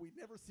people we've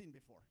never seen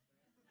before.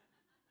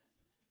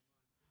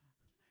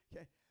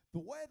 Okay,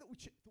 the way that we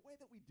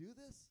do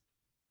this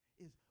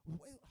is the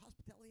way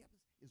hospitality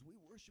happens is we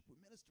worship, we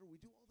minister, we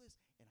do all this,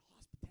 and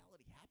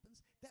hospitality happens.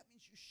 That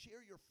means you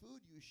share your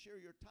food, you share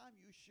your time,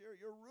 you share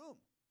your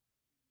room.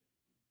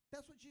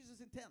 That's what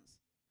Jesus intends.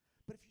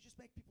 But if you just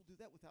make people do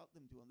that without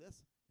them doing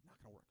this, it's not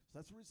going to work.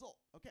 So that's the result.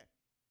 Okay,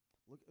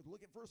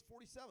 look at verse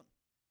 47.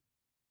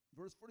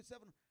 Verse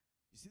 47.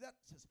 You see that?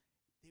 It says,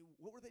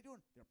 what were they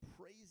doing? They're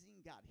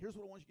praising God. Here's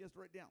what I want you guys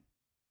to write down.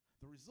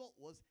 The result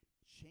was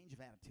change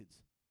of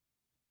attitudes.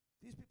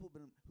 These people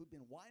who've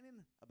been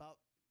whining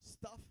about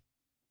stuff,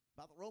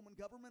 about the Roman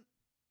government,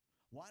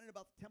 whining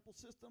about the temple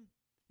system,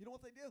 you know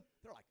what they do?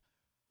 They're like,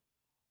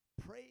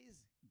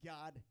 praise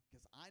God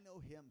because I know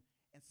him.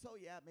 And so,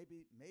 yeah,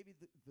 maybe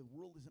the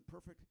world isn't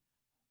perfect,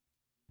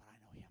 but I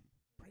know him.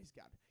 Praise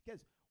God.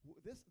 Guys,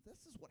 this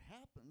is what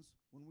happens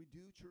when we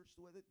do church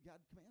the way that God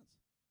commands.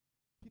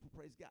 People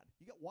praise God.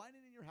 You got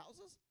whining in your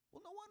houses?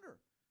 Well, no wonder.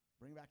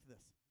 Bring it back to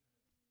this.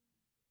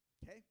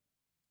 Okay?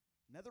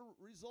 Another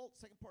result,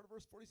 second part of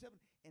verse 47,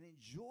 and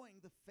enjoying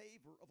the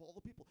favor of all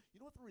the people.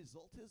 You know what the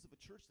result is of a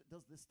church that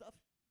does this stuff?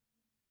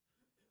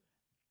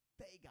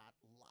 They got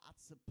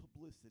lots of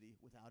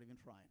publicity without even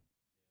trying.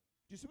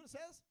 Do you see what it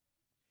says?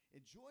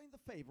 Enjoying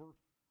the favor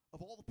of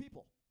all the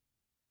people.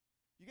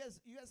 You guys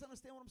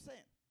understand what I'm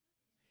saying?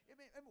 They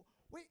didn't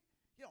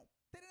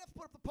have to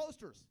put up the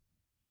posters.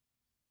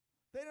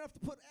 They didn't have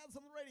to put ads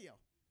on the radio.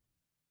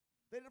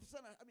 They didn't have to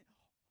send out,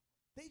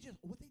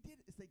 what they did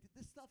is they did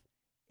this stuff,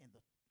 and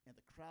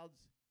the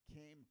crowds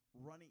came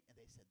running, and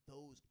they said,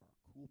 those are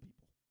cool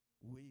people.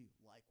 We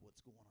like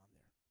what's going on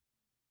there.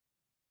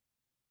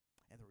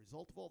 And the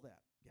result of all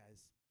that,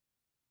 guys,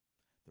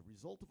 in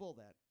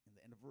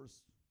the end of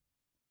verse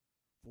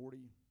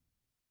 47,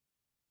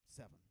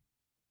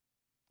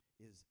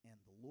 is, and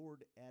the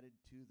Lord added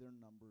to their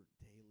number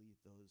daily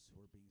those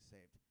who are being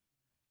saved.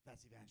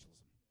 That's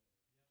evangelism.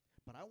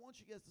 But I want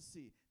you guys to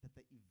see that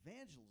the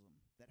evangelism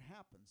that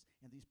happens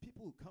and these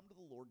people who come to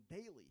the Lord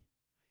daily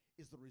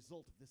is the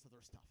result of this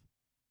other stuff.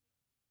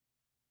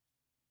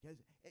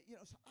 Guys,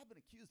 so I've been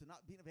accused of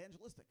not being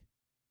evangelistic.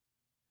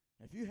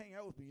 Now, if you hang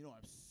out with me,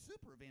 I'm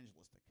super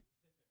evangelistic.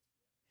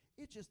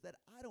 It's just that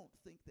I don't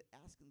think that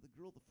asking the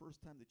girl the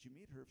first time that you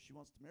meet her if she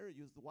wants to marry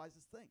you is the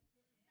wisest thing.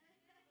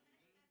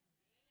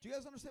 Do you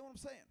guys understand what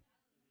I'm saying?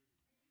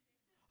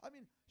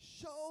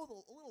 Show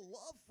a little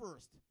love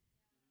first.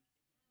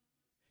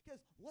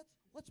 Guys,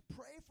 let's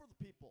pray for the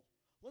people.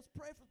 Let's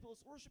pray for the people.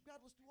 Let's worship God.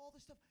 Let's do all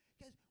this stuff.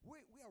 Guys,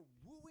 we are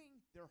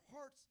wooing their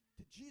hearts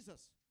to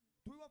Jesus.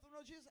 Do we want them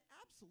to know Jesus?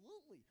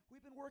 Absolutely.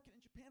 We've been working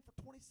in Japan for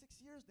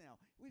 26 years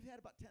now. We've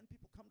had about 10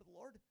 people come to the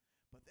Lord,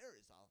 but there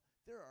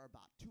are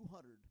about 200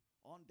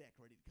 on deck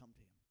ready to come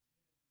to Him.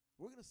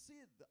 We're going to see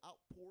the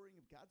outpouring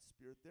of God's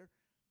Spirit there,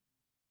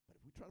 but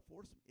if we try to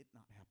force Him, it's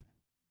not happening.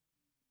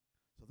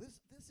 So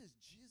this is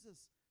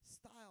Jesus'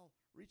 style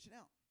reaching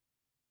out.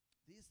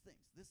 These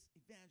things, this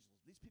evangelism,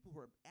 these people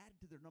who are added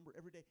to their number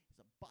every day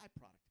is a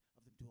byproduct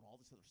of them doing all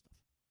this other stuff.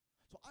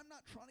 So I'm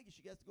not trying to get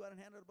you guys to go out and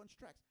hand out a bunch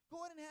of tracts.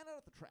 Go ahead and hand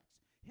out the tracts.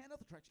 Hand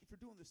out the tracts if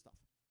you're doing this stuff.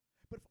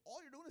 But if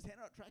all you're doing is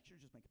handing out tracts, you're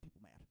just making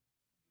people mad.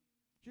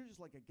 You're just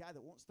like a guy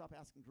that won't stop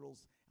asking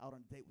girls out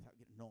on a date without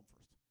getting to know them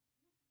first.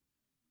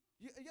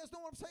 You guys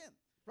know what I'm saying,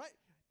 right?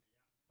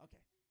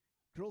 Okay.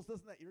 Girls,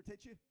 doesn't that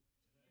irritate you?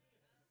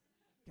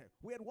 Okay,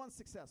 we had one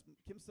success.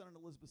 Kim's son and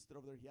Elizabeth stood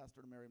over there. He asked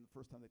her to marry him the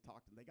first time they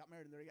talked, and they got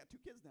married, and they got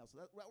 2 kids now, so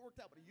that worked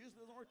out, but it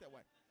usually doesn't work that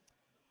way.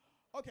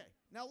 Okay,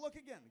 now look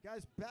again.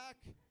 Guys, back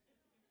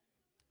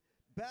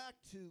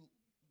to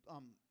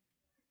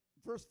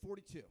verse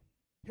 42.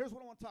 Here's what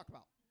I want to talk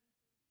about.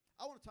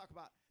 I want to talk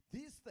about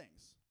these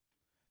things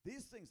that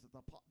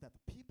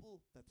the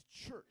people, that the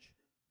church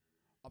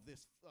of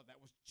this, that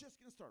was just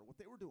getting started, what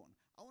they were doing.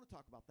 I want to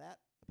talk about that,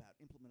 about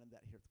implementing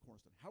that here at the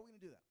Cornerstone. How are we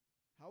going to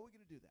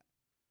do that?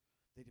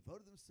 They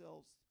devoted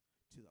themselves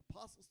to the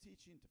apostles'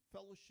 teaching, to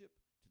fellowship,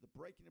 to the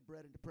breaking of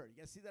bread, and to prayer. You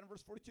guys see that in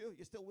verse 42?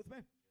 You still with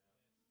me?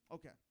 Yeah.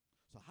 Okay.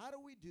 So how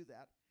do we do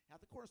that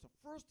at the Cornerstone?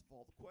 First of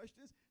all, the question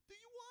is, do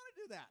you want to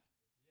do that?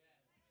 Yes.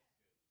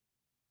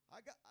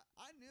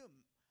 I knew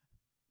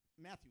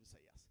Matthew would say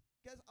yes.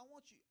 Guys, I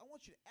want you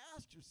to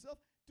ask yourself,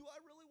 do I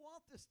really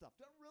want this stuff?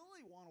 Do I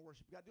really want to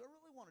worship God? Do I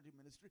really want to do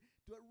ministry?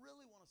 Do I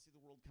really want to see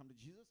the world come to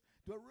Jesus?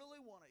 Do I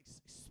really want to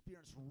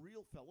experience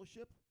real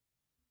fellowship?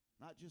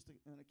 Not just an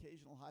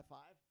occasional high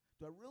five.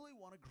 Do I really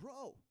want to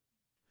grow?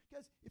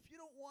 Guys, if you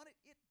don't want it,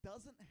 it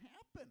doesn't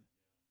happen.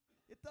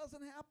 It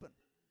doesn't happen.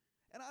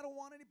 And I don't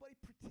want anybody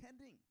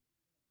pretending.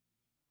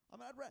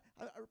 I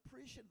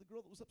appreciated the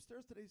girl that was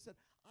upstairs today who said,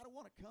 I don't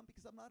want to come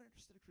because I'm not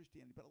interested in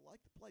Christianity, but I like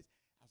the place.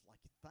 I was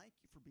like, thank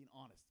you for being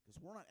honest, because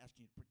we're not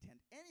asking you to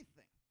pretend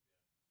anything.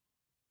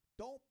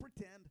 Yeah. Don't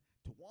pretend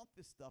to want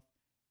this stuff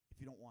if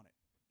you don't want it.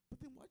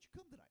 But then why'd you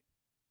come tonight?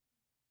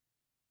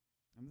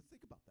 I'm going to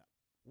think about that.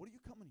 What are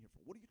you coming here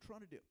for? What are you trying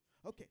to do?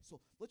 Okay,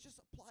 so let's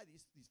just apply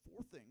these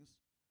 4 things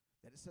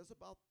that it says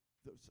about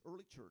this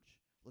early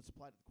church. Let's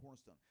apply to the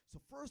Cornerstone.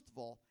 So first of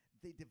all,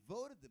 they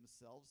devoted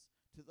themselves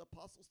to the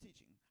apostles'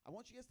 teaching. I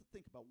want you guys to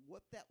think about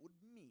what that would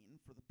mean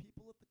for the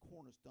people at the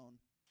Cornerstone.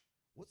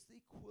 What's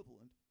the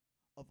equivalent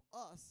of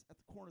us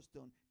at the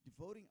Cornerstone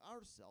devoting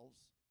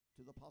ourselves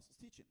to the apostles'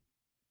 teaching?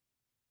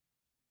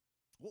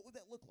 What would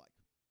that look like?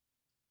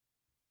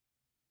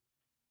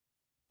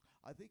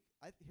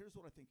 Here's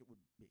what I think it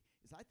would be.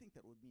 I think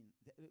that it would mean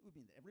that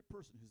every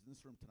person who's in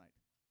this room tonight,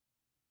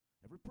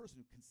 every person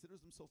who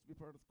considers themselves to be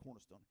part of the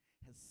Cornerstone,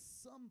 has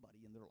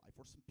somebody in their life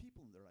or some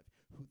people in their life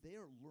who they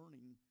are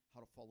learning how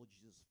to follow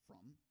Jesus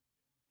from,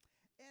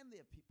 and they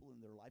have people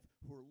in their life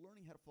who are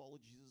learning how to follow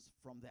Jesus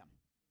from them.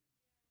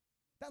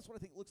 That's what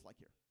I think it looks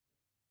like here.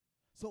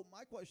 So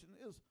my question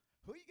is,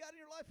 who you got in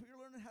your life who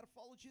you're learning how to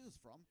follow Jesus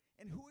from,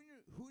 and who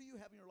do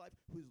you have in your life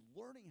who is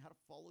learning how to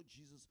follow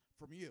Jesus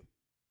from you?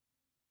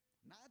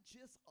 Not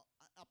just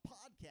a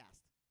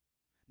podcast.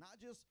 Not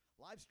just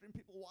live stream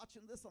people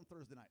watching this on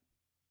Thursday night.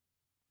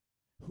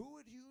 Who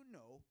would you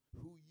know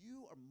who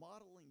you are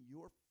modeling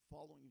your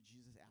following of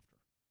Jesus after?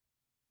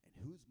 And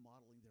who's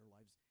modeling their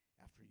lives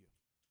after you?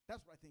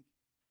 That's what I think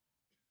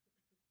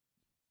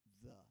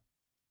the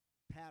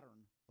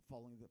pattern of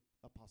following the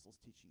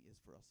apostles' teaching is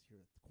for us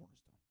here at the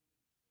Cornerstone.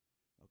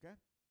 Okay?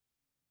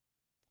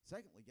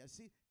 Secondly, guys,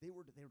 see, they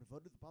were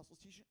devoted to the apostles'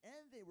 teaching,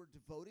 and they were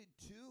devoted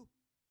to,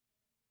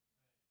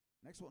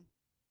 next one,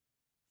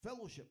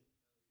 fellowship.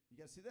 You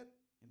guys see that?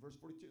 In verse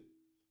 42.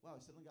 Wow,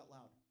 it suddenly got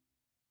loud.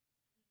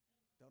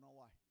 Don't know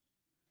why.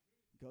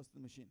 Goes to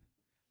the machine.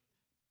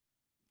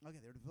 Okay,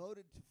 they're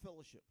devoted to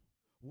fellowship.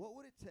 What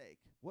would it take?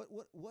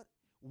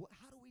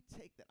 How do we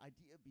take that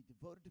idea of be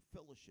devoted to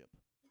fellowship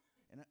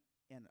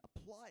and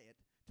apply it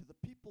to the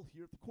people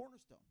here at the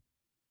Cornerstone?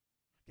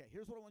 Okay,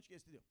 here's what I want you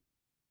guys to do.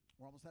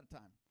 We're almost out of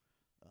time.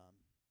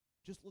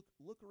 Just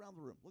look around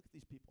the room. Look at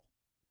these people.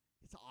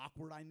 It's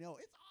awkward, I know.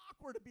 It's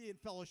awkward to be in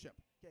fellowship.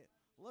 Okay,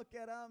 look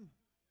at them.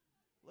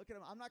 Look at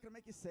them. I'm not going to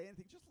make you say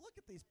anything. Just look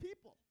at these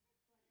people.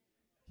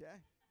 Okay?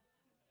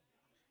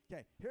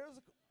 Okay,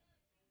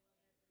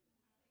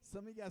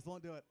 some of you guys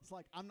won't do it. It's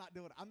like, I'm not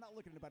doing it. I'm not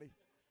looking at anybody.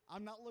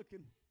 I'm not looking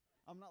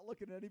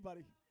at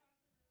anybody.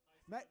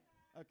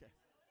 Okay.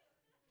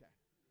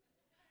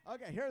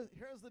 Okay,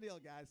 here's the deal,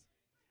 guys.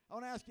 I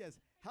want to ask you guys,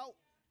 how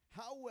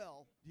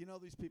well do you know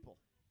these people?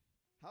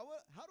 How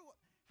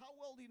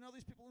well do you know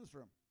these people in this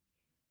room?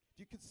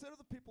 Do you consider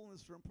the people in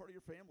this room part of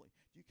your family?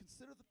 Do you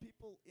consider the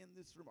people in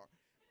this room are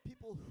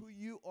people who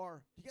you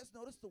are? Do you guys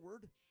notice the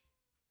word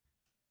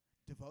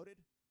devoted?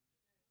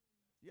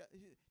 Yeah,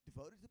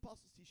 devoted to the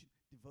apostles' teaching,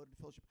 devoted to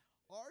fellowship.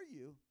 Are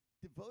you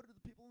devoted to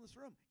the people in this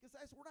room? Because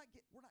guys, we're not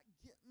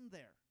getting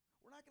there.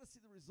 We're not going to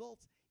see the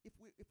results if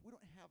we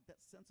don't have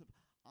that sense of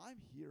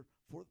I'm here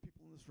for the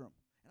people in this room.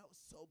 And I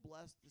was so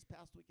blessed this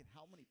past week at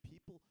how many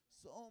people,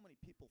 so many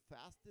people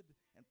fasted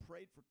and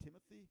prayed for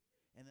Timothy.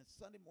 And then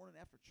Sunday morning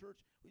after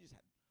church,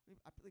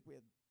 I think we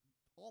had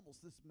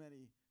almost this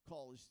many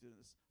college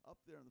students up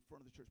there in the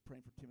front of the church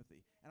praying for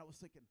Timothy. And I was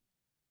thinking,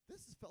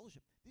 this is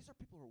fellowship. These are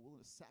people who are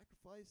willing to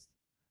sacrifice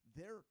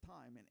their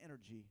time and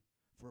energy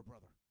for a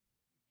brother.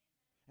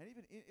 And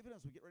even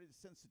as we get ready to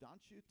send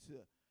Sudhanshu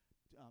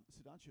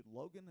and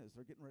Logan, as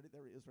they're getting ready,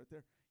 there he is right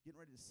there, getting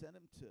ready to send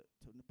him to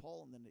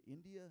Nepal and then to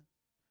India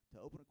to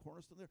open a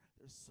Cornerstone there,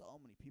 there's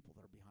so many people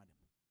that are behind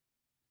him.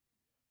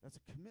 That's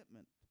a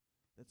commitment.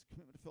 That's a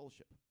commitment to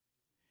fellowship.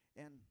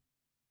 And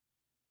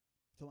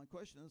so my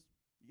question is,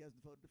 you guys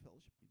devoted to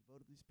fellowship? You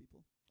devoted to these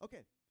people?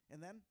 Okay.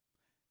 And then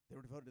they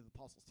were devoted to the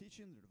apostles'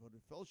 teaching. They're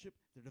devoted to fellowship.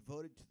 They're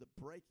devoted to the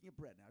breaking of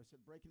bread. Now, I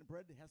said breaking of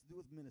bread, it has to do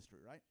with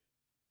ministry, right?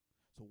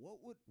 So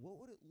what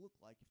would it look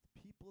like if the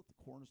people at the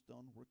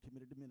Cornerstone were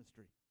committed to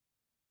ministry?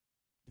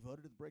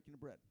 Devoted to the breaking of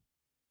bread.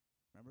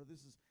 Remember,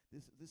 this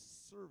is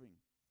serving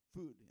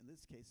food. In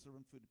this case,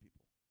 serving food to people.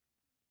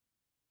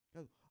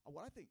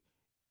 What I think,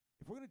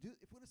 if we're going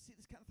to see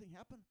this kind of thing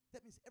happen,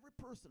 that means every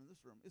person in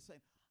this room is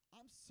saying,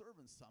 I'm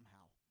serving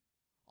somehow.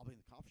 I'll be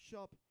in the coffee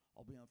shop.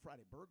 I'll be on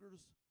Friday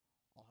Burgers.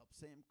 I'll help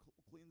Sam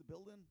clean the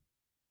building.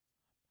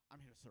 I'm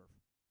here to serve.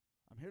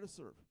 I'm here to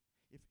serve.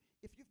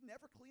 If you've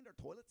never cleaned our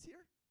toilets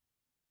here,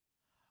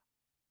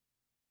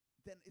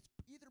 then it's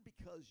either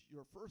because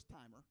you're a first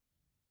timer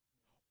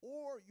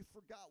or you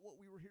forgot what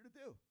we were here to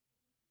do.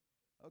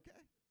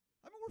 Okay?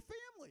 I mean, we're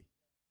family.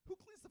 Who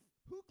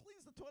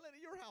cleans the toilet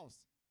at your house?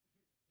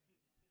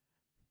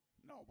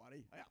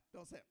 Nobody. Yeah,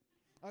 don't say it.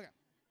 Okay.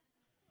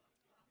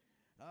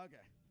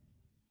 Okay.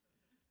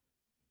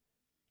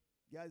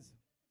 Guys,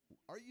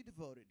 are you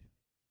devoted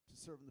to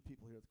serving the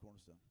people here at the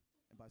Cornerstone?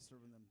 And by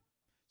serving them,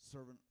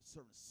 serving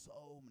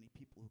so many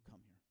people who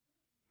come here.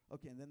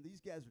 Okay, and then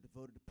these guys are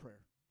devoted to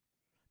prayer.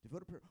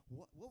 Devoted to prayer.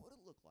 What would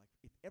it look like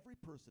if every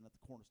person at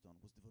the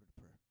Cornerstone was devoted to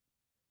prayer?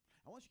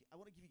 I want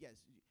to give you guys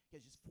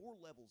just 4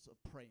 levels of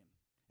praying,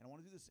 and I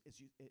want to do this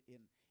as you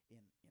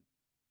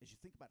as you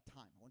think about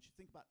time. I want you to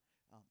think about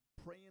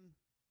praying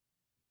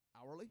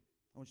hourly.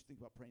 I want you to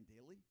think about praying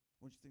daily. I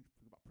want you to think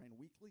about praying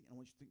weekly, and I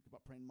want you to think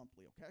about praying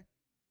monthly. Okay,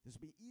 this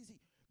will be an easy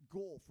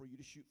goal for you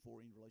to shoot for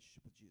in your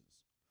relationship with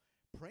Jesus.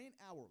 Praying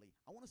hourly.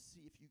 I want to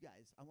see if you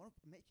guys. I want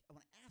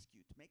to ask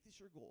you to make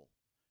this your goal.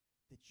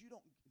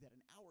 That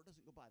an hour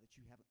doesn't go by that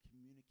you haven't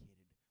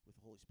communicated with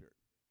the Holy Spirit.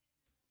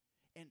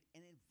 And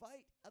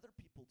invite other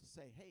people to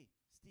say, hey,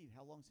 Steve,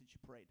 how long since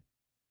you prayed?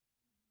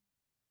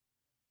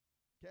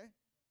 Okay?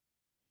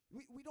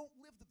 We don't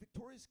live the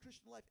victorious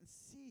Christian life and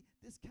see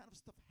this kind of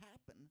stuff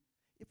happen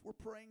if we're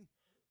praying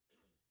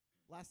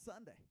last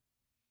Sunday.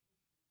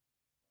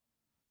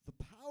 The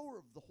power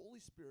of the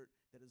Holy Spirit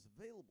that is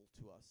available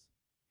to us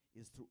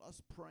is through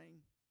us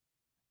praying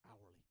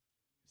hourly.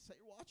 Set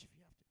your watch if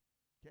you have to.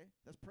 Okay?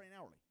 That's praying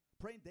hourly.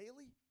 Praying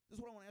daily, this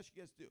is what I want to ask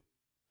you guys to do.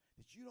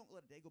 That you don't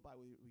let a day go by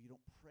where you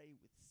don't pray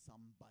with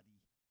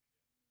somebody.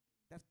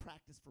 That's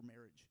practice for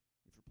marriage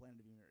if you're planning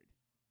to be married.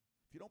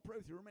 If you don't pray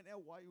with your roommate now,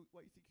 why you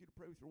think you'd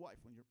pray with your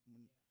wife when you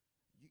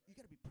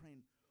got to be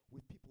praying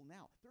with people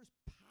now. There's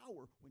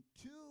power when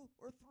 2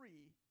 or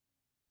 3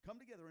 come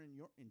together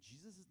in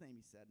Jesus' name,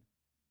 he said,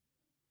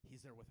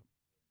 he's there with them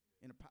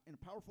in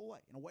a powerful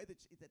way, in a way that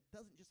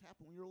doesn't just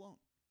happen when you're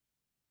alone.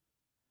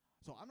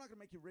 So I'm not going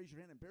to make you raise your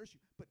hand and embarrass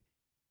you, but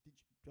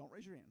don't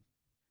raise your hand.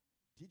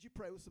 Did you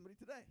pray with somebody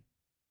today?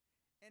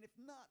 And if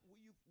not, will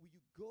you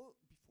go,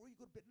 before you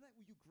go to bed tonight,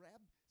 will you grab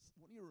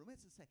one of your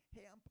roommates and say,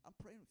 hey, I'm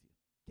praying with you?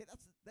 Okay,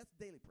 that's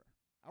daily prayer.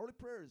 Hourly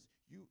prayer is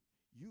you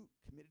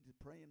committed to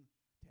praying,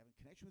 to having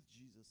connection with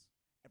Jesus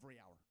every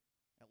hour,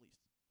 at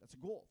least. That's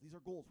a goal. These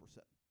are goals we're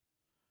setting.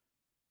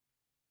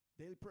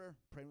 Daily prayer,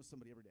 praying with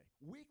somebody every day.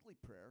 Weekly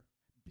prayer,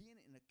 being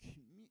in a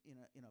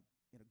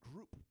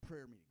group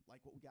prayer meeting,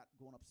 like what we got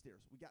going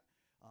upstairs. We got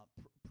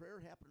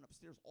Prayer happening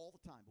upstairs all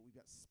the time, but we've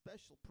got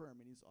special prayer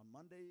meetings on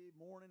Monday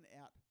morning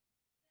at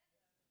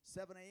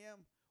 7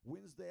 a.m.,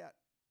 Wednesday at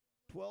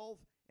 12,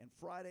 and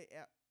Friday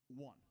at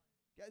 1.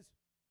 Guys,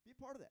 be a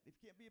part of that. If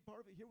you can't be a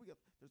part of it, here we go.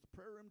 There's a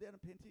prayer room down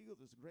in Pantego.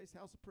 There's a Grace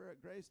House of Prayer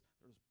at Grace.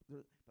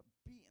 But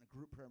be in a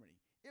group prayer meeting.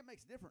 It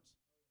makes a difference.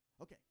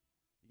 Okay,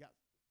 you got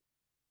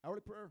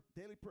hourly prayer,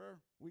 daily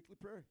prayer, weekly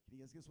prayer. Can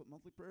you guys guess what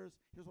monthly prayer is?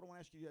 Here's what I want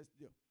to ask you guys to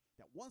do.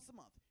 That once a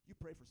month, you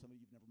pray for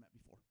somebody you've never met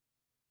before.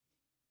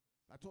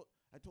 I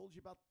told you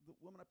about the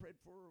woman I prayed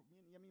for,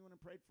 me and Yemi went and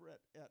prayed for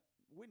at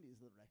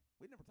Wendy's the other day.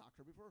 We'd never talked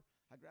to her before.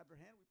 I grabbed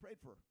her hand, we prayed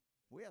for her.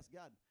 We asked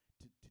God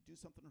to do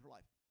something in her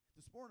life.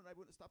 This morning, I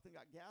went and stopped and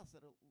got gas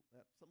at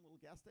some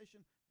little gas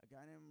station. A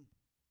guy named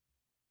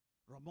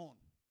Ramon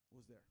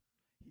was there.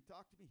 He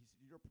talked to me.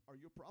 He said, are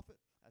you a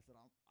prophet? I said,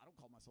 I don't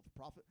call myself a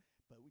prophet.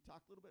 But we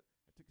talked a little bit.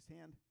 I took his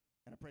hand,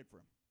 and I prayed for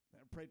him.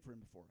 I prayed for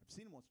him before. I've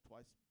seen him once or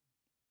twice.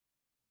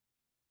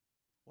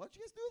 Why don't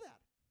you guys do that?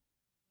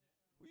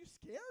 Were you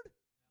scared?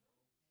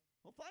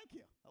 Well, thank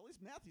you. At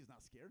least Matthew's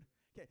not scared.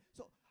 Okay,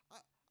 so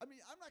I'm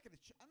not going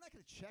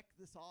to check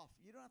this off.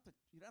 You don't have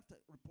to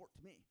report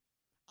to me.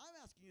 I'm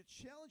asking you to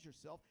challenge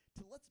yourself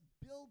to let's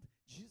build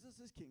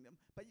Jesus' kingdom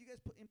by you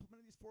guys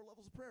implementing these 4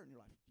 levels of prayer in your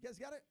life. You guys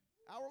got it?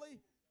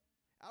 Hourly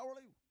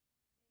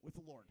with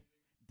the Lord,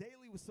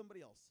 daily with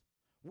somebody else,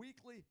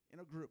 weekly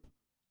in a group,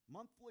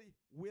 monthly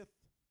with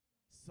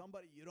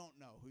somebody you don't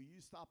know who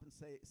you stop and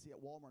see at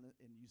Walmart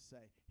and you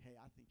say, hey,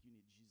 I think you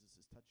need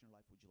Jesus' touch in your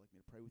life. Would you like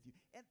me to pray with you?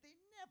 And they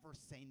never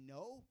say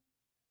no.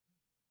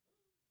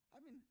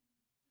 I mean,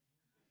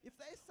 if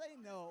they say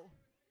no,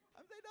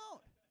 they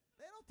don't.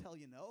 They don't tell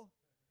you no.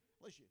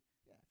 Unless if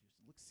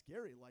you look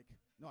scary, like,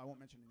 no, I won't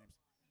mention any names.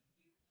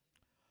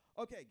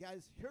 Okay,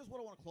 guys, here's what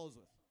I want to close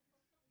with.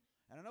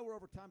 And I know we're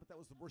over time, but that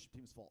was the worship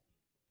team's fault.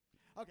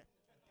 Okay.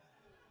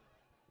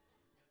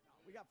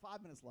 We got 5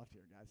 minutes left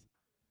here, guys.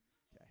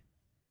 Okay.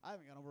 I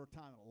haven't gone over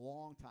time in a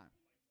long time.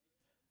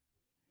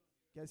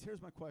 Guys, here's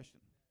my question.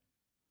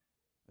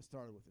 I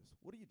started with this.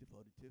 What are you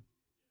devoted to?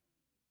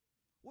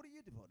 What are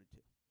you devoted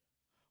to?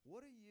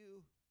 What are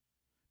you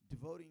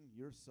devoting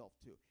yourself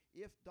to?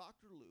 If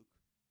Dr. Luke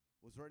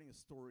was writing a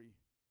story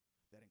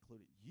that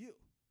included you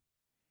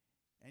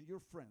and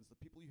your friends, the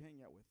people you hang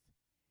out with,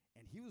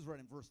 and he was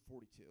writing verse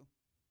 42,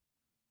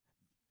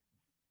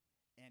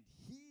 and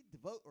she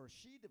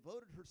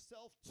devoted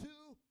herself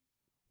to,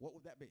 what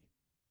would that be?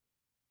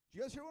 Do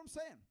you guys hear what I'm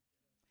saying?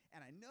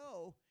 And I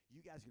know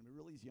you guys are going to be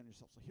real easy on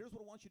yourself. So here's what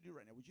I want you to do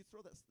right now. Would you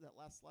throw that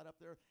last slide up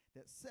there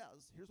that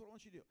says, here's what I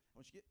want you to do. I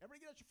want you to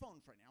everybody get out your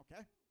phones right now,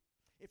 okay?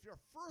 If you're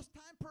a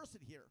first-time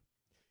person here,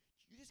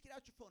 you just get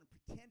out your phone and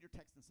pretend you're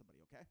texting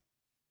somebody, okay?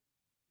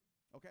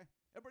 Okay?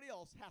 Everybody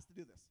else has to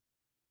do this,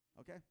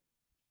 okay?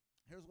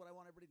 Here's what I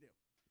want everybody to do.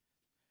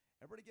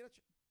 Everybody get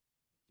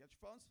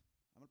your phones.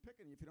 I'm going to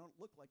pick on you if you don't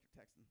look like you're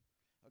texting.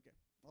 Okay.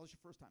 Well, it's your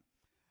first time.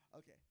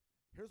 Okay.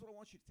 Here's what I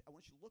want you to I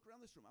want you to look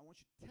around this room. I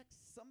want you to text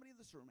somebody in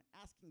this room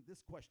asking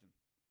this question.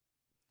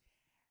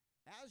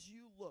 As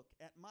you look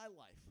at my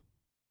life,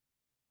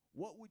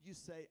 what would you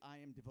say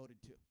I am devoted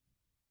to?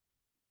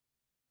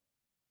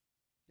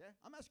 Okay?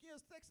 I'm asking you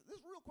this text. This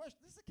is a real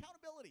question. This is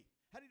accountability.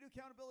 How do you do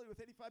accountability with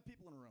 85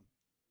 people in a room?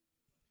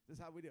 This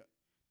is how we do it.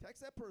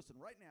 Text that person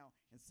right now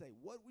and say,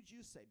 what would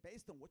you say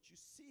based on what you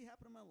see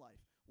happen in my life?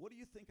 What do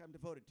you think I'm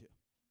devoted to?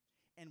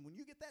 And when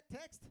you get that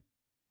text,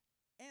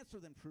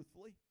 answer them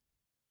truthfully.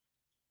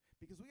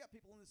 Because we got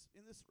people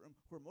in this room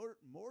who are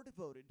more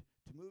devoted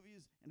to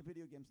movies and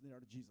video games than they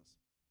are to Jesus.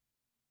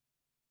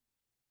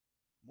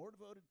 More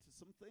devoted to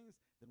some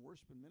things than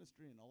worship and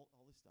ministry and all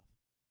this stuff.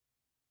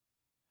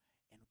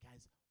 And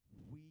guys,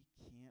 we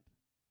can't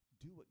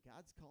do what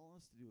God's calling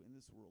us to do in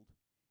this world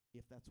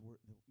if that's where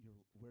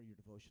your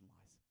devotion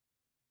lies.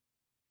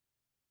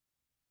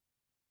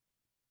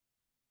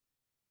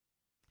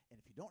 And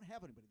if you don't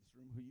have anybody in this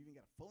room who you even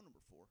got a phone number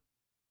for,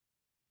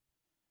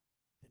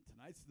 then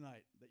tonight's the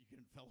night that you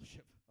get in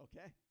fellowship,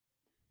 okay?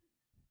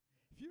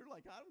 If you're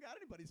like, I don't got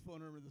anybody's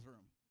phone number in this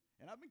room,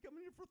 and I've been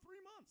coming here for 3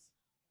 months,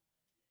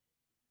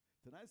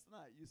 tonight's the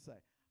night you say,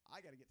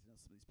 I got to get to know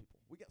some of these people.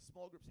 We got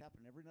small groups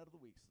happening every night of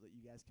the week so that you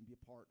guys can be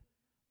a part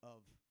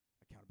of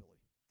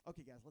accountability.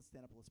 Okay, guys, let's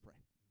stand up and let's pray.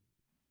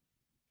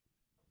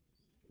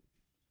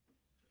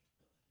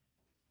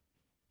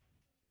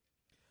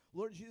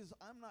 Lord Jesus,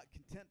 I'm not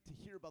content to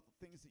hear about the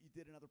things that you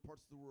did in other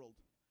parts of the world.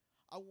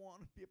 I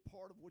want to be a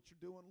part of what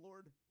you're doing,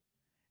 Lord.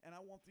 And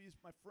I want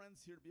my friends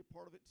here to be a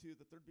part of it too,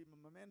 that there'd be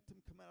momentum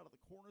coming out of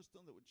the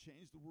Cornerstone that would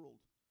change the world.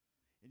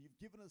 And you've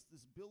given us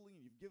this building,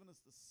 and you've given us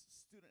this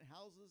student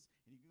houses,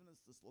 and you've given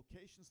us this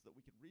location so that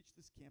we can reach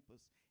this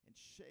campus and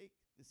shake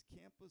this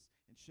campus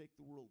and shake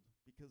the world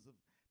because of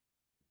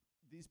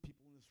these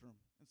people in this room.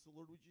 And so,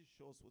 Lord, would you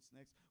show us what's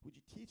next? Would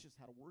you teach us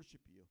how to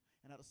worship you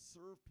and how to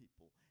serve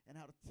people and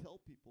how to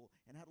tell people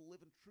and how to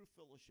live in true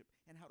fellowship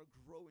and how to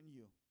grow in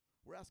you?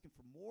 We're asking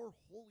for more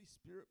Holy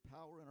Spirit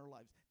power in our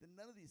lives. That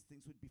none of these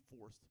things would be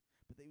forced,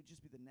 but they would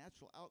just be the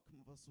natural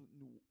outcome of us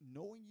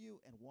knowing you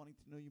and wanting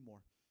to know you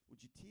more.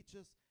 Would you teach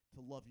us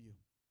to love you?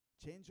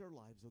 Change our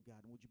lives, oh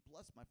God. And would you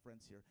bless my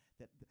friends here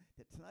that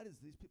tonight as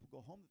these people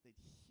go home, that they'd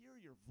hear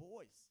your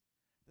voice,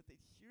 that they'd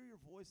hear your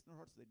voice in their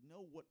hearts, so they'd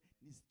know what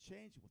needs to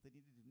change and what they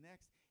need to do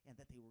next, and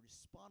that they will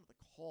respond to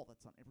the call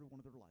that's on every one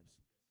of their lives.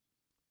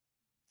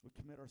 We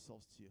commit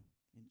ourselves to you.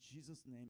 In Jesus' name.